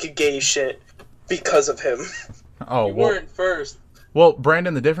fake gay shit because of him. Oh, you weren't first. Well,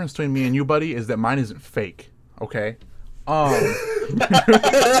 Brandon, the difference between me and you, buddy, is that mine isn't fake. Okay?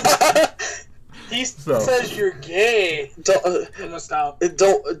 He says you're gay. Don't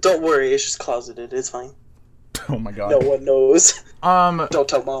worry, it's just closeted. It's fine. Oh my god. No one knows. Don't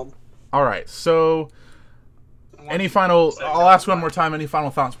tell mom. All right, so I'll ask one more time. Any final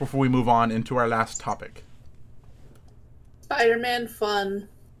thoughts before we move on into our last topic? Spider-Man fun.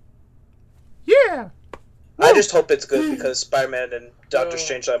 Yeah. I just hope it's good because Spider-Man and Doctor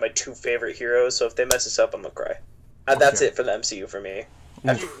Strange are my 2 favorite heroes. So if they mess this up, I'm gonna cry. That's it for the MCU for me.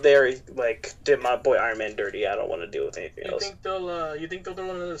 After they did my boy Iron Man dirty, I don't want to deal with anything else. You think they'll do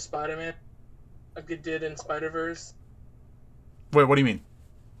one of the Spider-Man like they did in Spider-Verse? Wait, what do you mean?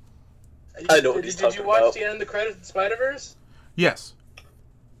 I know what he's talking about. Did you watch the end of the credits of Spider-Verse? Yes.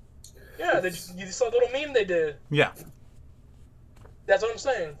 Yeah, you saw the little meme they did. Yeah. That's what I'm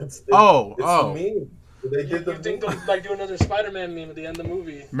saying. It's a meme. They did You think they'll like do another Spider-Man meme at the end of the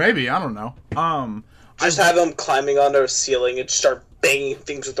movie? Maybe, I don't know. Just have him climbing on a ceiling and start banging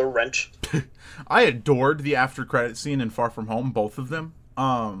things with a wrench. I adored the after credit scene in Far From Home, both of them.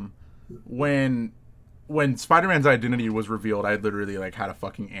 When Spider-Man's identity was revealed, I literally like had a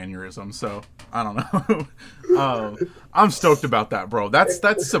fucking aneurysm. So I don't know. I'm stoked about that, bro. That's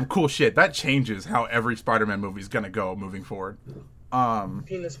some cool shit. That changes how every Spider-Man movie is gonna go moving forward.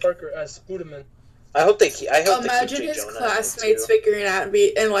 Penis Parker as Spiderman. I hope they keep. Imagine J. his Jonah in it, classmates too. figuring it out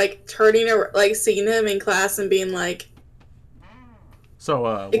and like turning like seeing him in class and being like, So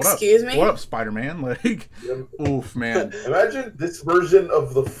what Excuse up? me? What up, Spider-Man? Like, oof, man. Imagine this version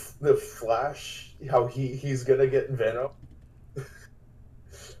of the Flash, how he's gonna get Venom.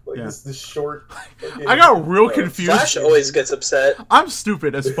 Like Yeah. this short. I got real confused. Flash always gets upset. I'm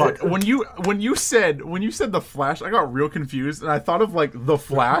stupid as fuck. When you said the Flash, I got real confused, and I thought of like the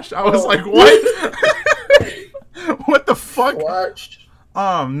Flash. I was like, what? What the fuck? Flash.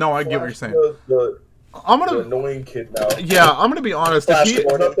 No, I get what you're saying. The I'm the gonna, annoying kid now. yeah, I'm gonna be honest. Flash He's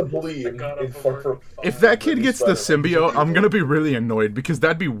not the bully in Far From. If that kid gets the symbiote, I'm gonna be really annoyed because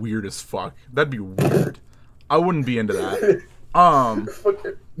that'd be weird as fuck. That'd be weird. I wouldn't be into that.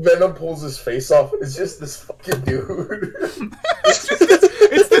 Fucking Venom pulls his face off. It's just this fucking dude.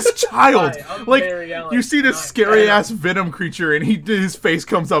 It's this child. Hi, I'm Like, Barry Allen. you see this Hi, scary ass Venom creature, and his face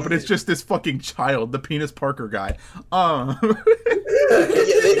comes up, and it's just this fucking child, the Penis Parker guy.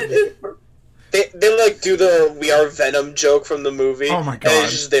 They like do the "We Are Venom" joke from the movie. Oh my And God.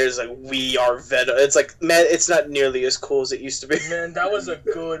 it's just there's like "We Are Venom." It's like, man, it's not nearly as cool as it used to be. Man, that was a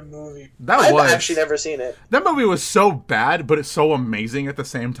good movie. That was I've actually never seen it. that movie was so bad, but it's so amazing at the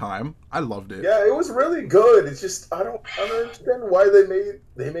same time. I loved it. Yeah, it was really good. It's just I don't understand why they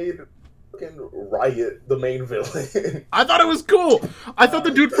made fucking Riot the main villain. I thought it was cool. I thought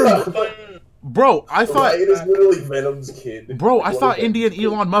the dude from bro. I thought Riot is literally Venom's kid. bro. I One thought of them. Indian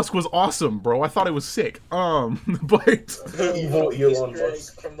Elon Musk was awesome, bro. I thought it was sick. But Evil Easter Elon egg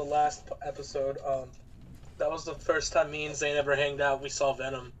Musk. from the last episode. That was the first time me and Zane ever hanged out. We saw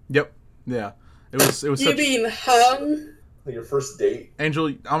Venom. yep, yeah. It was you such. being hung. Your first date. Angel,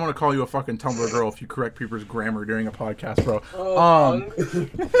 I'm gonna call you a fucking Tumblr girl if you correct people's grammar during a podcast, bro. Oh, hung?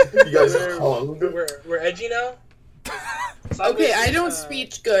 You guys hung. We're edgy now. Okay, I don't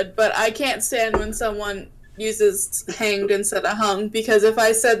speech good, but I can't stand when someone uses hanged instead of hung, because if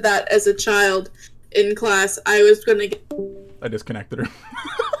I said that as a child in class, I was gonna get I disconnected her.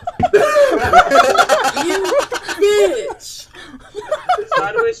 you bitch.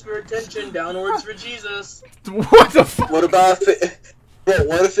 Sideways for attention, downwards for Jesus. What the fuck? What about if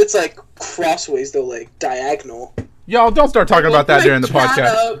what if it's like crossways though, like diagonal? Y'all don't start talking about that My during the cat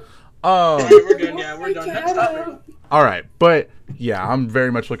podcast. up. We're good. Yeah, we're My done. cat Next topic. up. All right, but yeah, I'm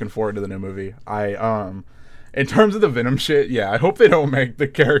very much looking forward to the new movie. In terms of the Venom shit, yeah, I hope they don't make the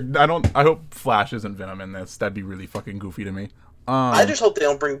character. I hope Flash isn't Venom in this. That'd be really fucking goofy to me. I just hope they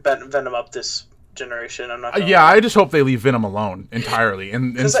don't bring Venom up this generation. I'm not. Gonna Yeah, I just hope they leave Venom alone entirely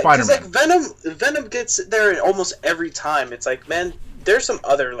in Spider-Man. Like Venom gets there almost every time. It's like, man, there's some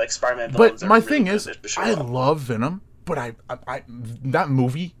other like Spider-Man villains. But that my are really thing good is, that show I up. love Venom, but I that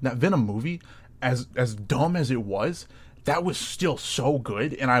Venom movie, as dumb as it was, that was still so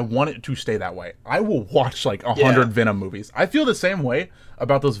good, and I want it to stay that way. I will watch like 100 Venom movies. I feel the same way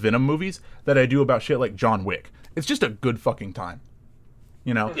about those Venom movies that I do about shit like John Wick. It's just a good fucking time.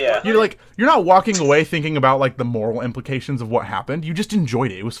 You know? Yeah. You're not walking away thinking about like the moral implications of what happened. You just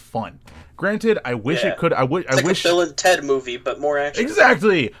enjoyed it. It was fun. Granted, I wish it could. I It's wish a Bill and Ted movie, but more action.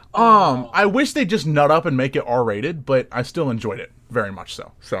 exactly. I wish they just nut up and make it R-rated, but I still enjoyed it very much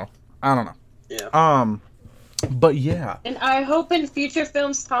so. So I don't know. Yeah. But yeah. And I hope in future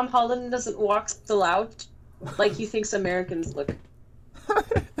films Tom Holland doesn't walk slouched like he thinks Americans look.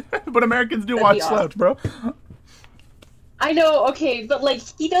 But Americans do That'd watch be awesome. slouch, bro. I know, okay, but like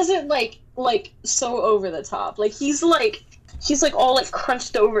he doesn't like so over the top. Like he's like all like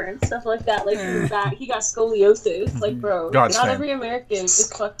crunched over and stuff like that. Like in the back, he got scoliosis. Like, bro, God not same. every American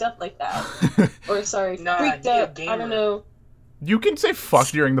is fucked up like that. Or sorry, Nah, freaked you're a up. I gamer. don't know. You can say fuck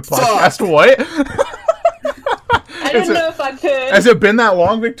during the podcast. What? I don't know if I could. Has it been that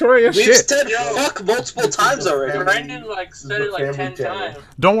long, Victoria? We've Shit. said fuck multiple times already. Brandon like said it like Family 10 channel. times.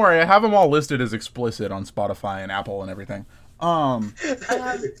 Don't worry, I have them all listed as explicit on Spotify and Apple and everything. I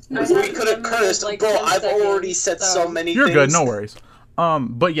We could have cursed, like, bro. 10 I've already seconds, said so many You're things. good, no worries.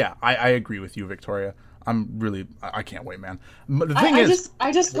 But yeah, I agree with you, Victoria. I can't wait, man. But the thing is,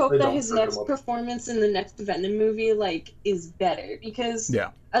 I just hope They that don't his hurt him next up. performance in the next Venom movie like is better because yeah.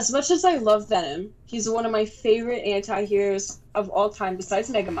 as much as I love Venom, he's one of my favorite anti-heroes of all time besides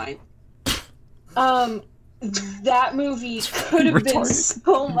Megamind. That movie could have been Retarded.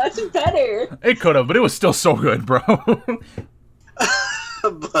 so much better. It could have, but it was still so good, bro.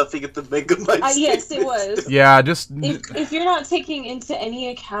 I'm laughing at the Megamite. Yes, it was. Yeah, just If you're not taking into any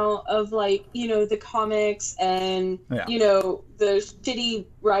account of, like, you know, the comics and, Yeah. you know, the shitty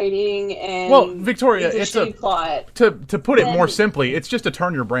writing and well, Victoria, the it's shitty plot. to put it more Then- simply, it's just a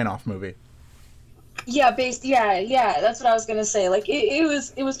turn your brain off movie. Yeah, that's what I was gonna say. Like,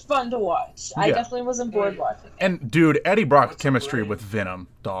 it was fun to watch. I Yeah. definitely wasn't bored watching it. And dude, Eddie Brock's What's chemistry great? with Venom,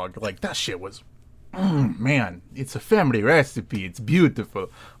 dog, like that shit was, man, it's a family recipe. It's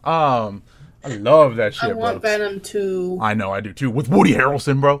beautiful. I love that shit, I want bro. Venom to. I know, I do too. With Woody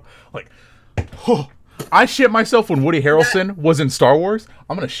Harrelson, bro. Like, I shit myself when Woody Harrelson was in Star Wars.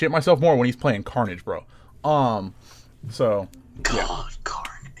 I'm gonna shit myself more when he's playing Carnage, bro. So God, Carnage.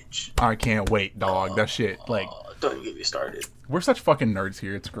 I can't wait, dog. That shit, like, Don't even get me started. we're such fucking nerds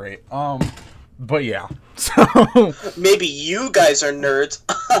here. It's great. But yeah. So Maybe you guys are nerds.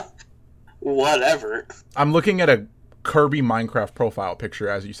 Whatever. I'm looking at a Kirby Minecraft profile picture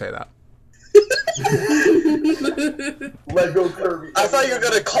as you say that. Lego Kirby. I thought you were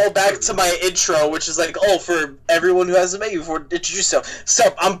gonna call back to my intro, which is like, oh, for everyone who hasn't met you before, introduce yourself.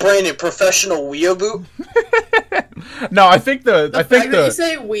 Sup, I'm Brandon, professional weeaboo. No, I think The I fact think that you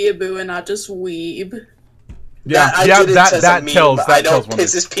say weeaboo and not just weeb. I did it as a that meme, tells but that I know tells it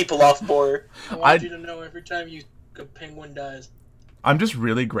wonders. pisses people off more. I want you to know every time a penguin dies. I'm just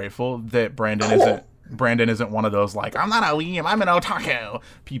really grateful that Brandon isn't one of those like I'm not a Liam, I'm an otaku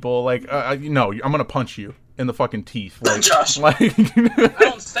people like no, I'm gonna punch you in the fucking teeth like Josh. like I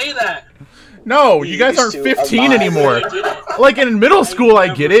don't say that. no, you guys aren't used to. 15 I'm anymore. I did it. Like in middle school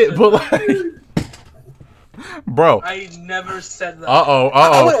I get it, but like bro. I never said that.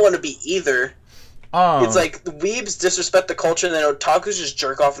 I wouldn't want to be either. Oh. It's like the weebs disrespect the culture, and then otakus just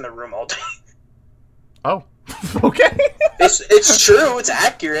jerk off in the room all day. Oh. Okay. It's true. It's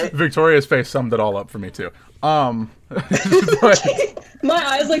accurate. Victoria's face summed it all up for me too. But, My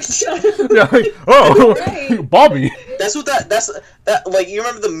eyes like shut up. yeah, like, oh, Right. Bobby. That's that. Like, you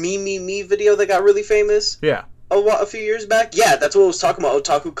remember the me video that got really famous Yeah. a few years back? Yeah, that's what I was talking about.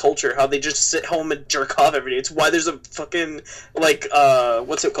 Otaku culture, how they just sit home and jerk off every day. It's why there's a fucking like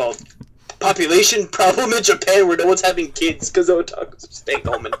what's it called? Population problem in Japan where no one's having kids because otakus are staying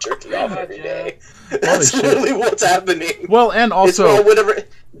home and jerking off every day. That's shit. literally what's happening. Well, and It's why also whatever.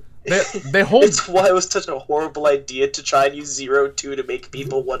 they hold It's why it was such a horrible idea to try and use 02 to make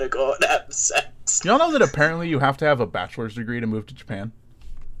people want to go out and have sex. y'all know that apparently you have to have a bachelor's degree to move to Japan.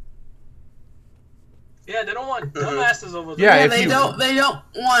 Yeah, they don't want dumbasses over there. Yeah, Yeah, if they you- don't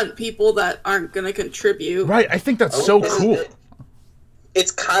want people that aren't gonna contribute. Right, I think that's so cool.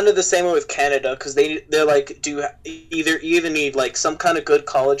 It's kind of the same way with Canada because they're like you either need like some kind of good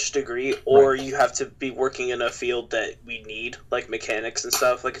college degree or you have to be working in a field that we need like mechanics and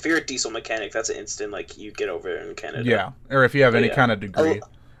stuff. Like if you're a diesel mechanic, that's an instant like you get over there in Canada. Yeah, or if you have any Yeah. kind of degree.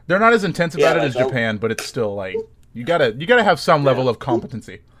 They're not as intense about it as like, Japan, but it's still like you gotta have some level of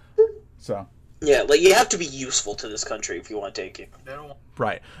competency. So Yeah, like you have to be useful to this country if you want to take it. They don't want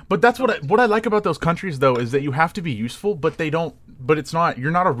right, but that's what I like about those countries though is that you have to be useful, but they don't. But it's not.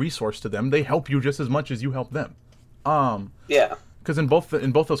 You're not a resource to them. They help you just as much as you help them. Yeah. Because in both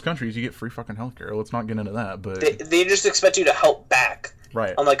those countries you get free fucking healthcare. Let's not get into that, but They just expect you to help back.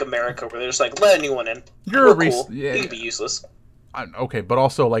 right. Unlike America, where they're just like, let anyone in. You're a We're cool. yeah. You can be useless. Okay, but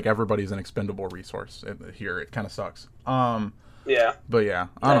also like everybody's an expendable resource here. It kind of sucks. Yeah. But yeah,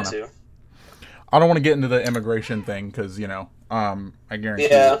 I don't That know. too. I don't want to get into the immigration thing because I guarantee.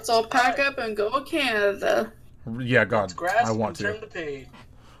 Yeah. Let's all pack up and go to Canada. Yeah, God, It's grass I want and turn to. the page.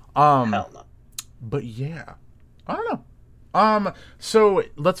 Hell no. But yeah, I don't know. So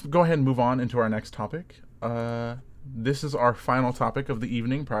let's go ahead and move on into our next topic. This is our final topic of the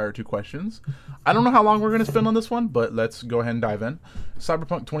evening prior to questions. I don't know how long we're going to spend on this one, but let's go ahead and dive in.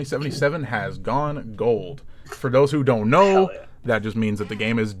 Cyberpunk 2077 has gone gold. For those who don't know, Hell yeah. that just means that the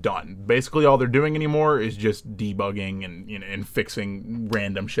game is done. Basically, all they're doing anymore is just debugging and fixing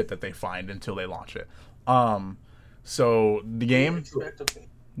random shit that they find until they launch it. So the game, Expect a-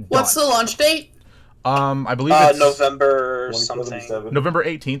 What's the launch date? I believe it's November something. 2077. November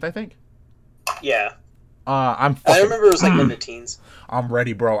 18th, I think. Yeah. I'm I fucking, remember it was like in the teens. I'm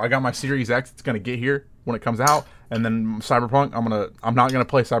ready, bro. I got my Series X. It's gonna get here when it comes out, and then Cyberpunk. I'm not gonna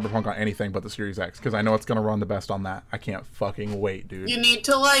play Cyberpunk on anything but the Series X because I know it's gonna run the best on that. I can't fucking wait, dude. You need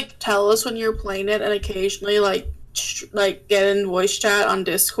to like tell us when you're playing it, and occasionally like get in voice chat on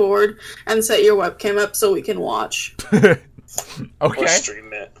Discord and set your webcam up so we can watch. Or Okay.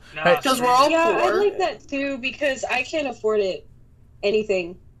 stream it. Nah, Because we're all Yeah, I poor. like that too because I can't afford it.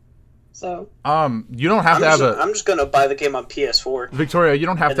 Anything. So. You don't have to have a. I'm just gonna buy the game on PS4. Victoria, you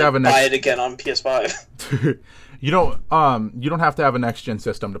don't have to have a buy it again on PS5. You don't have to have a next gen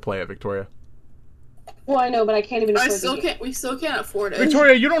system to play it, Victoria. Well, I know, but I can't even afford We still can't afford it.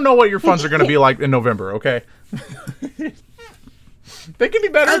 Victoria, you don't know what your funds are going to be like in November, okay? They can be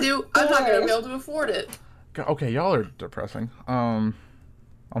better. I do. I'm not going to be able to afford it. Okay, y'all are depressing. I'm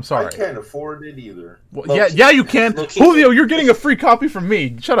sorry. I can't afford it either. Well, yeah, you can. Julio, you're getting a free copy from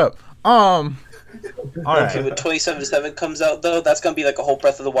me. Shut up. All right. Okay, when 2077 comes out, though, that's gonna be like a whole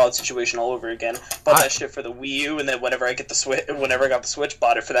Breath of the Wild situation all over again. Bought that shit for the Wii U, and then whenever I got the Switch,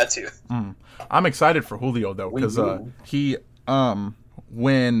 bought it for that too. I'm excited for Julio though, because he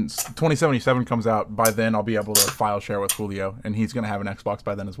when 2077 comes out, by then I'll be able to file share with Julio, and he's gonna have an Xbox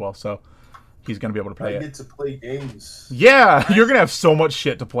by then as well, so he's gonna be able to play it. I get to play games. Yeah, you're gonna have so much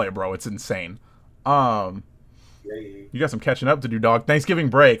shit to play, bro. It's insane. You got some catching up to do, dog. Thanksgiving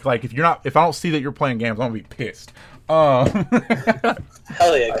break. Like, if I don't see that you're playing games, I'm gonna be pissed. Hell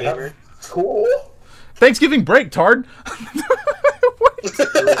yeah, gamer. Cool. Thanksgiving break, Tard.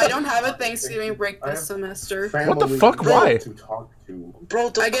 I don't have a Thanksgiving break this semester. What the fuck? Why? To talk to.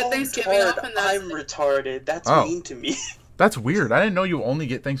 Bro, don't I get call me Thanksgiving off, and that's I'm retarded. That's mean to me. That's weird. I didn't know you only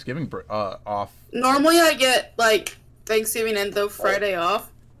get Thanksgiving off. Normally, I get like Thanksgiving and the Friday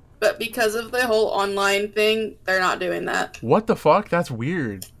off, but because of the whole online thing, they're not doing that. What the fuck? That's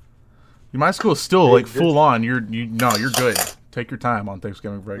weird. My school is still like full on. You're good. Take your time on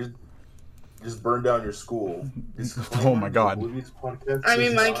Thanksgiving break. Just burn down your school. Oh my god. I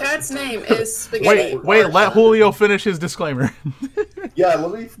mean, my cat's name is Spaghetti. Wait, let Julio finish his disclaimer. Yeah,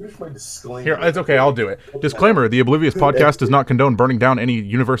 let me finish my disclaimer. Here, it's okay, I'll do it. Disclaimer, the Oblivious Podcast does not condone burning down any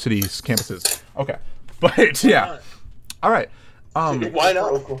universities' campuses. Okay. But, yeah. Alright. Why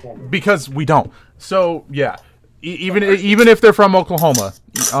not? Because we don't. So, yeah. Even if they're from Oklahoma.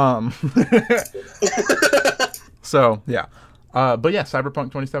 So, yeah. But yeah,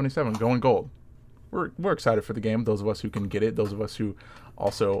 Cyberpunk 2077 going gold. We're excited for the game. Those of us who can get it. Those of us who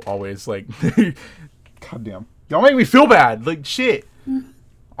also always like. Goddamn, y'all make me feel bad. Like shit.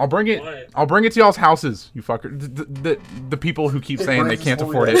 I'll bring it. I'll bring it to y'all's houses. You fucker. The people who keep saying they can't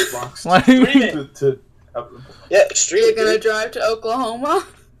afford it. Like, yeah, stream. You're gonna drive to Oklahoma?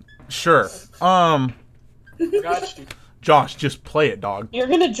 Sure. Josh, just play it, dog. You're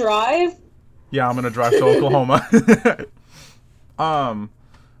gonna drive? Yeah, I'm gonna drive to Oklahoma.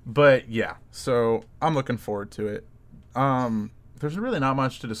 But yeah, so I'm looking forward to it. There's really not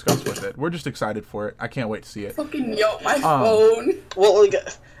much to discuss with it. We're just excited for it. I can't wait to see it. Fucking yelp my phone. Well, like,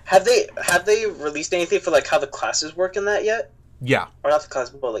 have they released anything for like how the classes work in that yet? Yeah. Or not the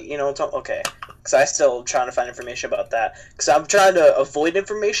classes, but like okay. Because I still trying to find information about that. Because I'm trying to avoid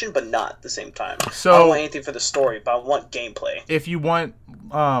information, but not at the same time. So I don't want anything for the story, but I want gameplay. If you want,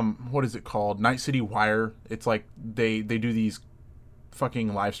 what is it called? Night City Wire. It's like they do these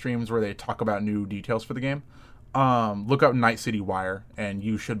fucking live streams where they talk about new details for the game. Look up Night City Wire, and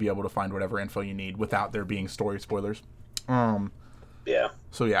you should be able to find whatever info you need without there being story spoilers. Yeah.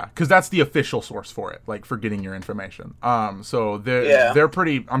 So yeah, because that's the official source for it, like for getting your information. So they're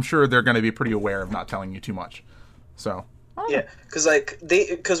pretty. I'm sure they're going to be pretty aware of not telling you too much. So. Yeah,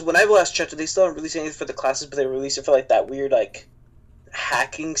 because when I last checked, they still haven't released anything for the classes, but they released it for like that weird like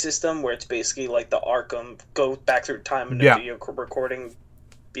hacking system where it's basically like the Arkham go back through time and video recording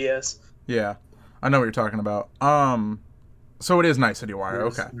BS. Yeah, I know what you're talking about. So it is Night City Wire.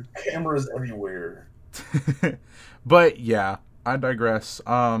 There's okay. Cameras everywhere. But yeah, I digress.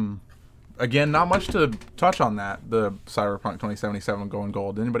 Again, not much to touch on that. The Cyberpunk 2077 going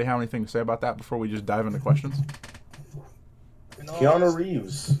gold. Anybody have anything to say about that before we just dive into questions? Keanu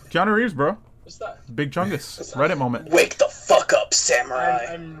Reeves. Keanu Reeves, bro. What's that? Big Chungus. Reddit moment. Wake the fuck up, samurai.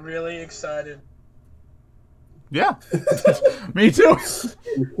 I'm really excited. Yeah. Me too.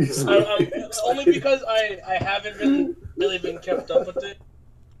 Only because I haven't really been kept up with it.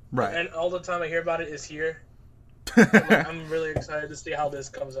 Right. And all the time I hear about it is here. I'm really excited to see how this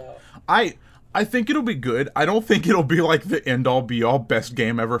comes out. I think it'll be good. I don't think it'll be like the end all be all best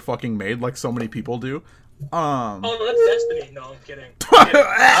game ever fucking made like so many people do. Oh no, that's Destiny. No, I'm kidding.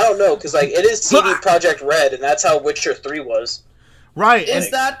 I don't know, because like it is CD Projekt Red, and that's how Witcher 3 was. Right. Is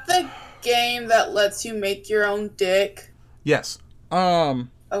that the game that lets you make your own dick? Yes. Okay.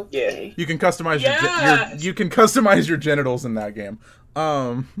 Yeah. You can customize you can customize your genitals in that game.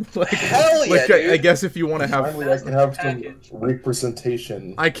 Like, hell yeah, like I guess if you want to have Finally, I can have some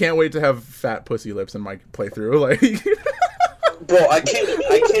representation. I can't wait to have fat pussy lips in my playthrough. Like, bro, I can't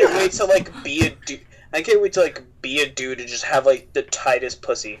wait to like be a dude. I can't wait to like be a dude and just have like the tightest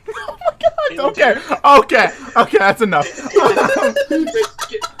pussy. Oh my god! Okay, that's enough.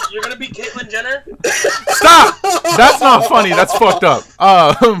 You're gonna be Caitlyn Jenner? Stop! That's not funny. That's fucked up.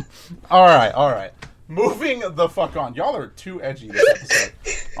 All right. Moving the fuck on. Y'all are too edgy this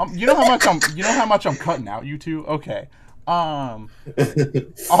episode. You know how much I'm cutting out, you two? Okay. All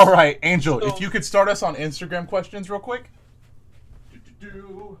right, Angel, if you could start us on Instagram questions real quick.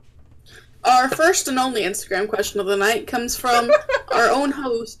 Our first and only Instagram question of the night comes from our own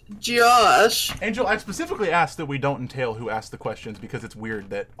host, Josh. Angel, I specifically asked that we don't entail who asked the questions because it's weird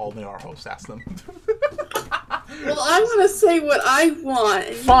that only our host asked them. Well, I'm gonna say what I want,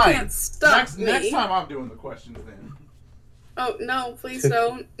 and Fine. you can't stop me. Next time I'm doing the questions then. Oh, no, please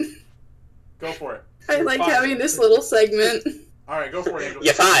don't. Go for it. I like having this little segment. Alright, go for it, Angel.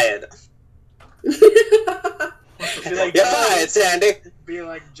 You're fired. You're fired, Sandy. Be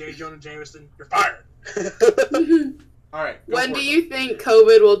like J. Jonah Jameson. You're fired. Alright. When do you think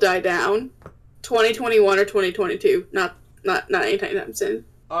COVID will die down? 2021 or 2022? Not anytime soon.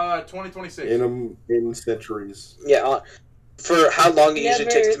 2026. In centuries. Yeah, for how long it usually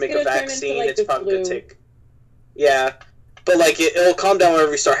Never. takes to It's make gonna a turn into, vaccine, like, it's the probably going to flu. take... Yeah, but, like, it'll calm down whenever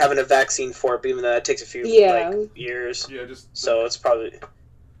we start having a vaccine for it, but even though that takes a few, years. Yeah, just... So it's probably...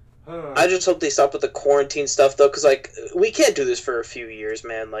 I just hope they stop with the quarantine stuff, though, because, like, we can't do this for a few years,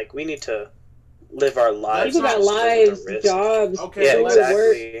 man. Like, we need to live our lives. Think about not just live with lives, the risk. jobs, Okay, Yeah, so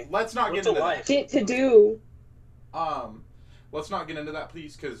exactly. let's not get What's a into that. life? shit to do. Let's not get into that,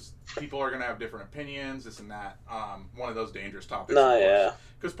 please, because people are going to have different opinions, this and that. One of those dangerous topics. Nah, yeah.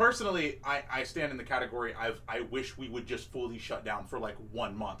 Because personally, I stand in the category, I wish we would just fully shut down for like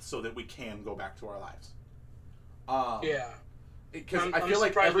 1 month so that we can go back to our lives. Yeah. Because I'm I feel like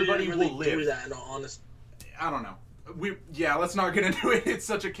surprised we everybody didn't really will live. do that, in all honesty. I don't know. Let's not get into it. It's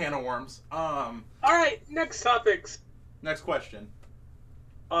such a can of worms. Alright, next topics. Next question.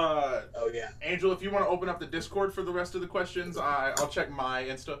 Oh, yeah. Angel, if you want to open up the Discord for the rest of the questions, I'll check my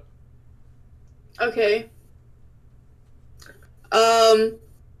Insta. Okay.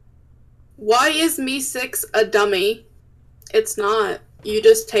 Why is Me 6 a dummy? It's not. You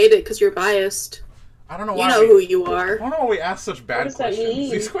just hate it because you're biased. I don't know You why. know who you I are. don't know why we ask such bad does that questions.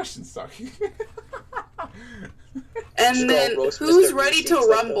 mean? These questions suck. And Should then, all roast who's Mr. ready Reese's to like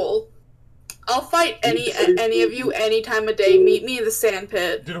rumble? I'll fight any of you any time of day. Meet me in the sand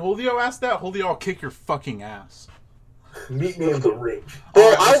pit. Did Julio ask that? Julio, I'll kick your fucking ass. Meet me in the ring. Bro,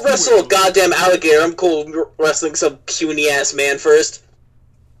 Alright, let's I'll do wrestle it. a goddamn alligator. I'm cool wrestling some puny-ass man first.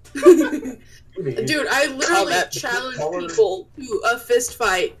 Dude, I literally at- challenge Color. people to a fist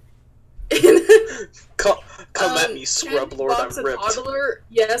fight. Come at me, scrub lord, I'm ripped. Toddler.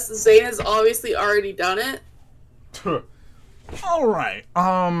 Yes, Zane has obviously already done it. All right.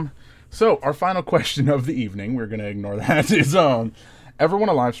 So our final question of the evening, we're gonna ignore that, is ever want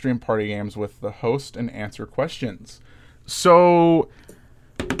to live stream party games with the host and answer questions? So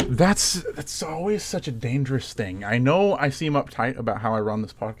that's always such a dangerous thing. I know I seem uptight about how I run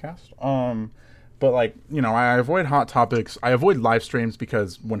this podcast. But like, you know, I avoid hot topics. I avoid live streams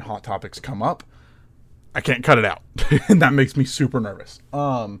because when hot topics come up, I can't cut it out. And that makes me super nervous.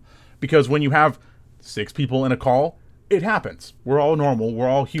 Because when you have 6 people in a call, it happens. We're all normal. We're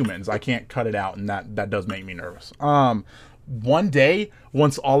all humans. I can't cut it out, and that does make me nervous. One day,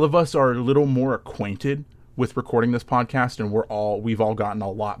 once all of us are a little more acquainted with recording this podcast, and we've all gotten a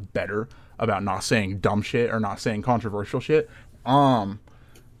lot better about not saying dumb shit or not saying controversial shit,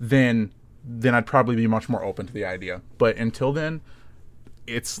 then I'd probably be much more open to the idea. But until then,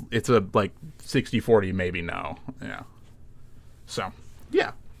 it's a like 60-40 maybe no. Yeah. So,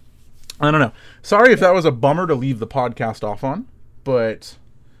 yeah. I don't know. Sorry if that was a bummer to leave the podcast off on, but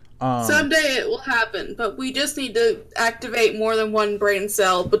Someday it will happen, but we just need to activate more than one brain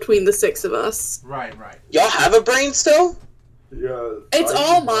cell between the 6 of us. Right. Y'all have a brain still? Yeah. It's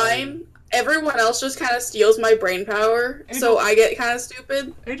all mine. Everyone else just kind of steals my brain power, so I get kind of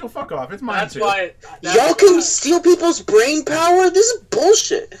stupid. Angel, fuck off. It's mine That's too. why. Y'all can steal people's brain power? This is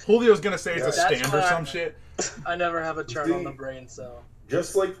bullshit. Julio's gonna say it's a Yeah. stand or some shit. I never have a turn on the brain, so.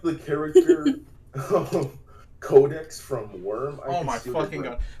 Just like the character Codex from Worm. I Oh can my steal fucking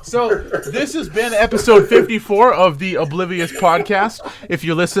their god. So, this has been episode 54 of the Oblivious podcast. If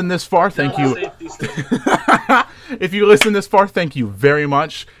you listen this far, thank you. If you listen this far, thank you very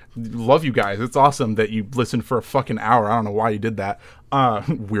much. Love you guys. It's awesome that you listened for a fucking hour. I don't know why you did that.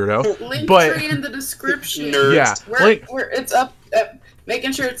 Weirdo. Link But tree in the description. Nerds. yeah, It's up,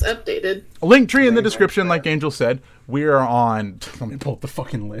 making sure it's updated. link tree in the description, like Angel said. We are on. Let me pull up the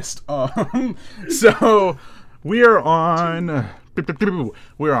fucking list. So we are on.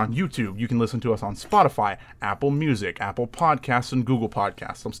 We're on YouTube. You can listen to us on Spotify, Apple Music, Apple Podcasts, and Google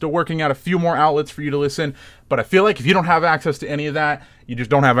Podcasts. I'm still working out a few more outlets for you to listen, but I feel like if you don't have access to any of that, you just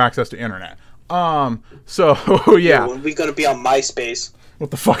don't have access to internet. So yeah. When we gonna be on MySpace?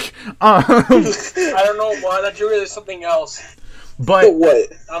 What the fuck? I don't know why that triggered is something else. But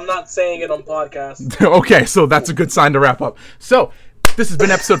What? I'm not saying it on podcast. okay, so that's a good sign to wrap up. So this has been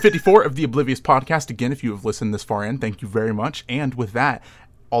episode 54 of the Oblivious Podcast. Again, if you have listened this far in, thank you very much. And with that,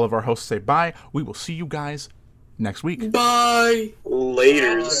 all of our hosts say bye. We will see you guys next week. Bye.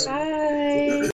 Laters. Bye.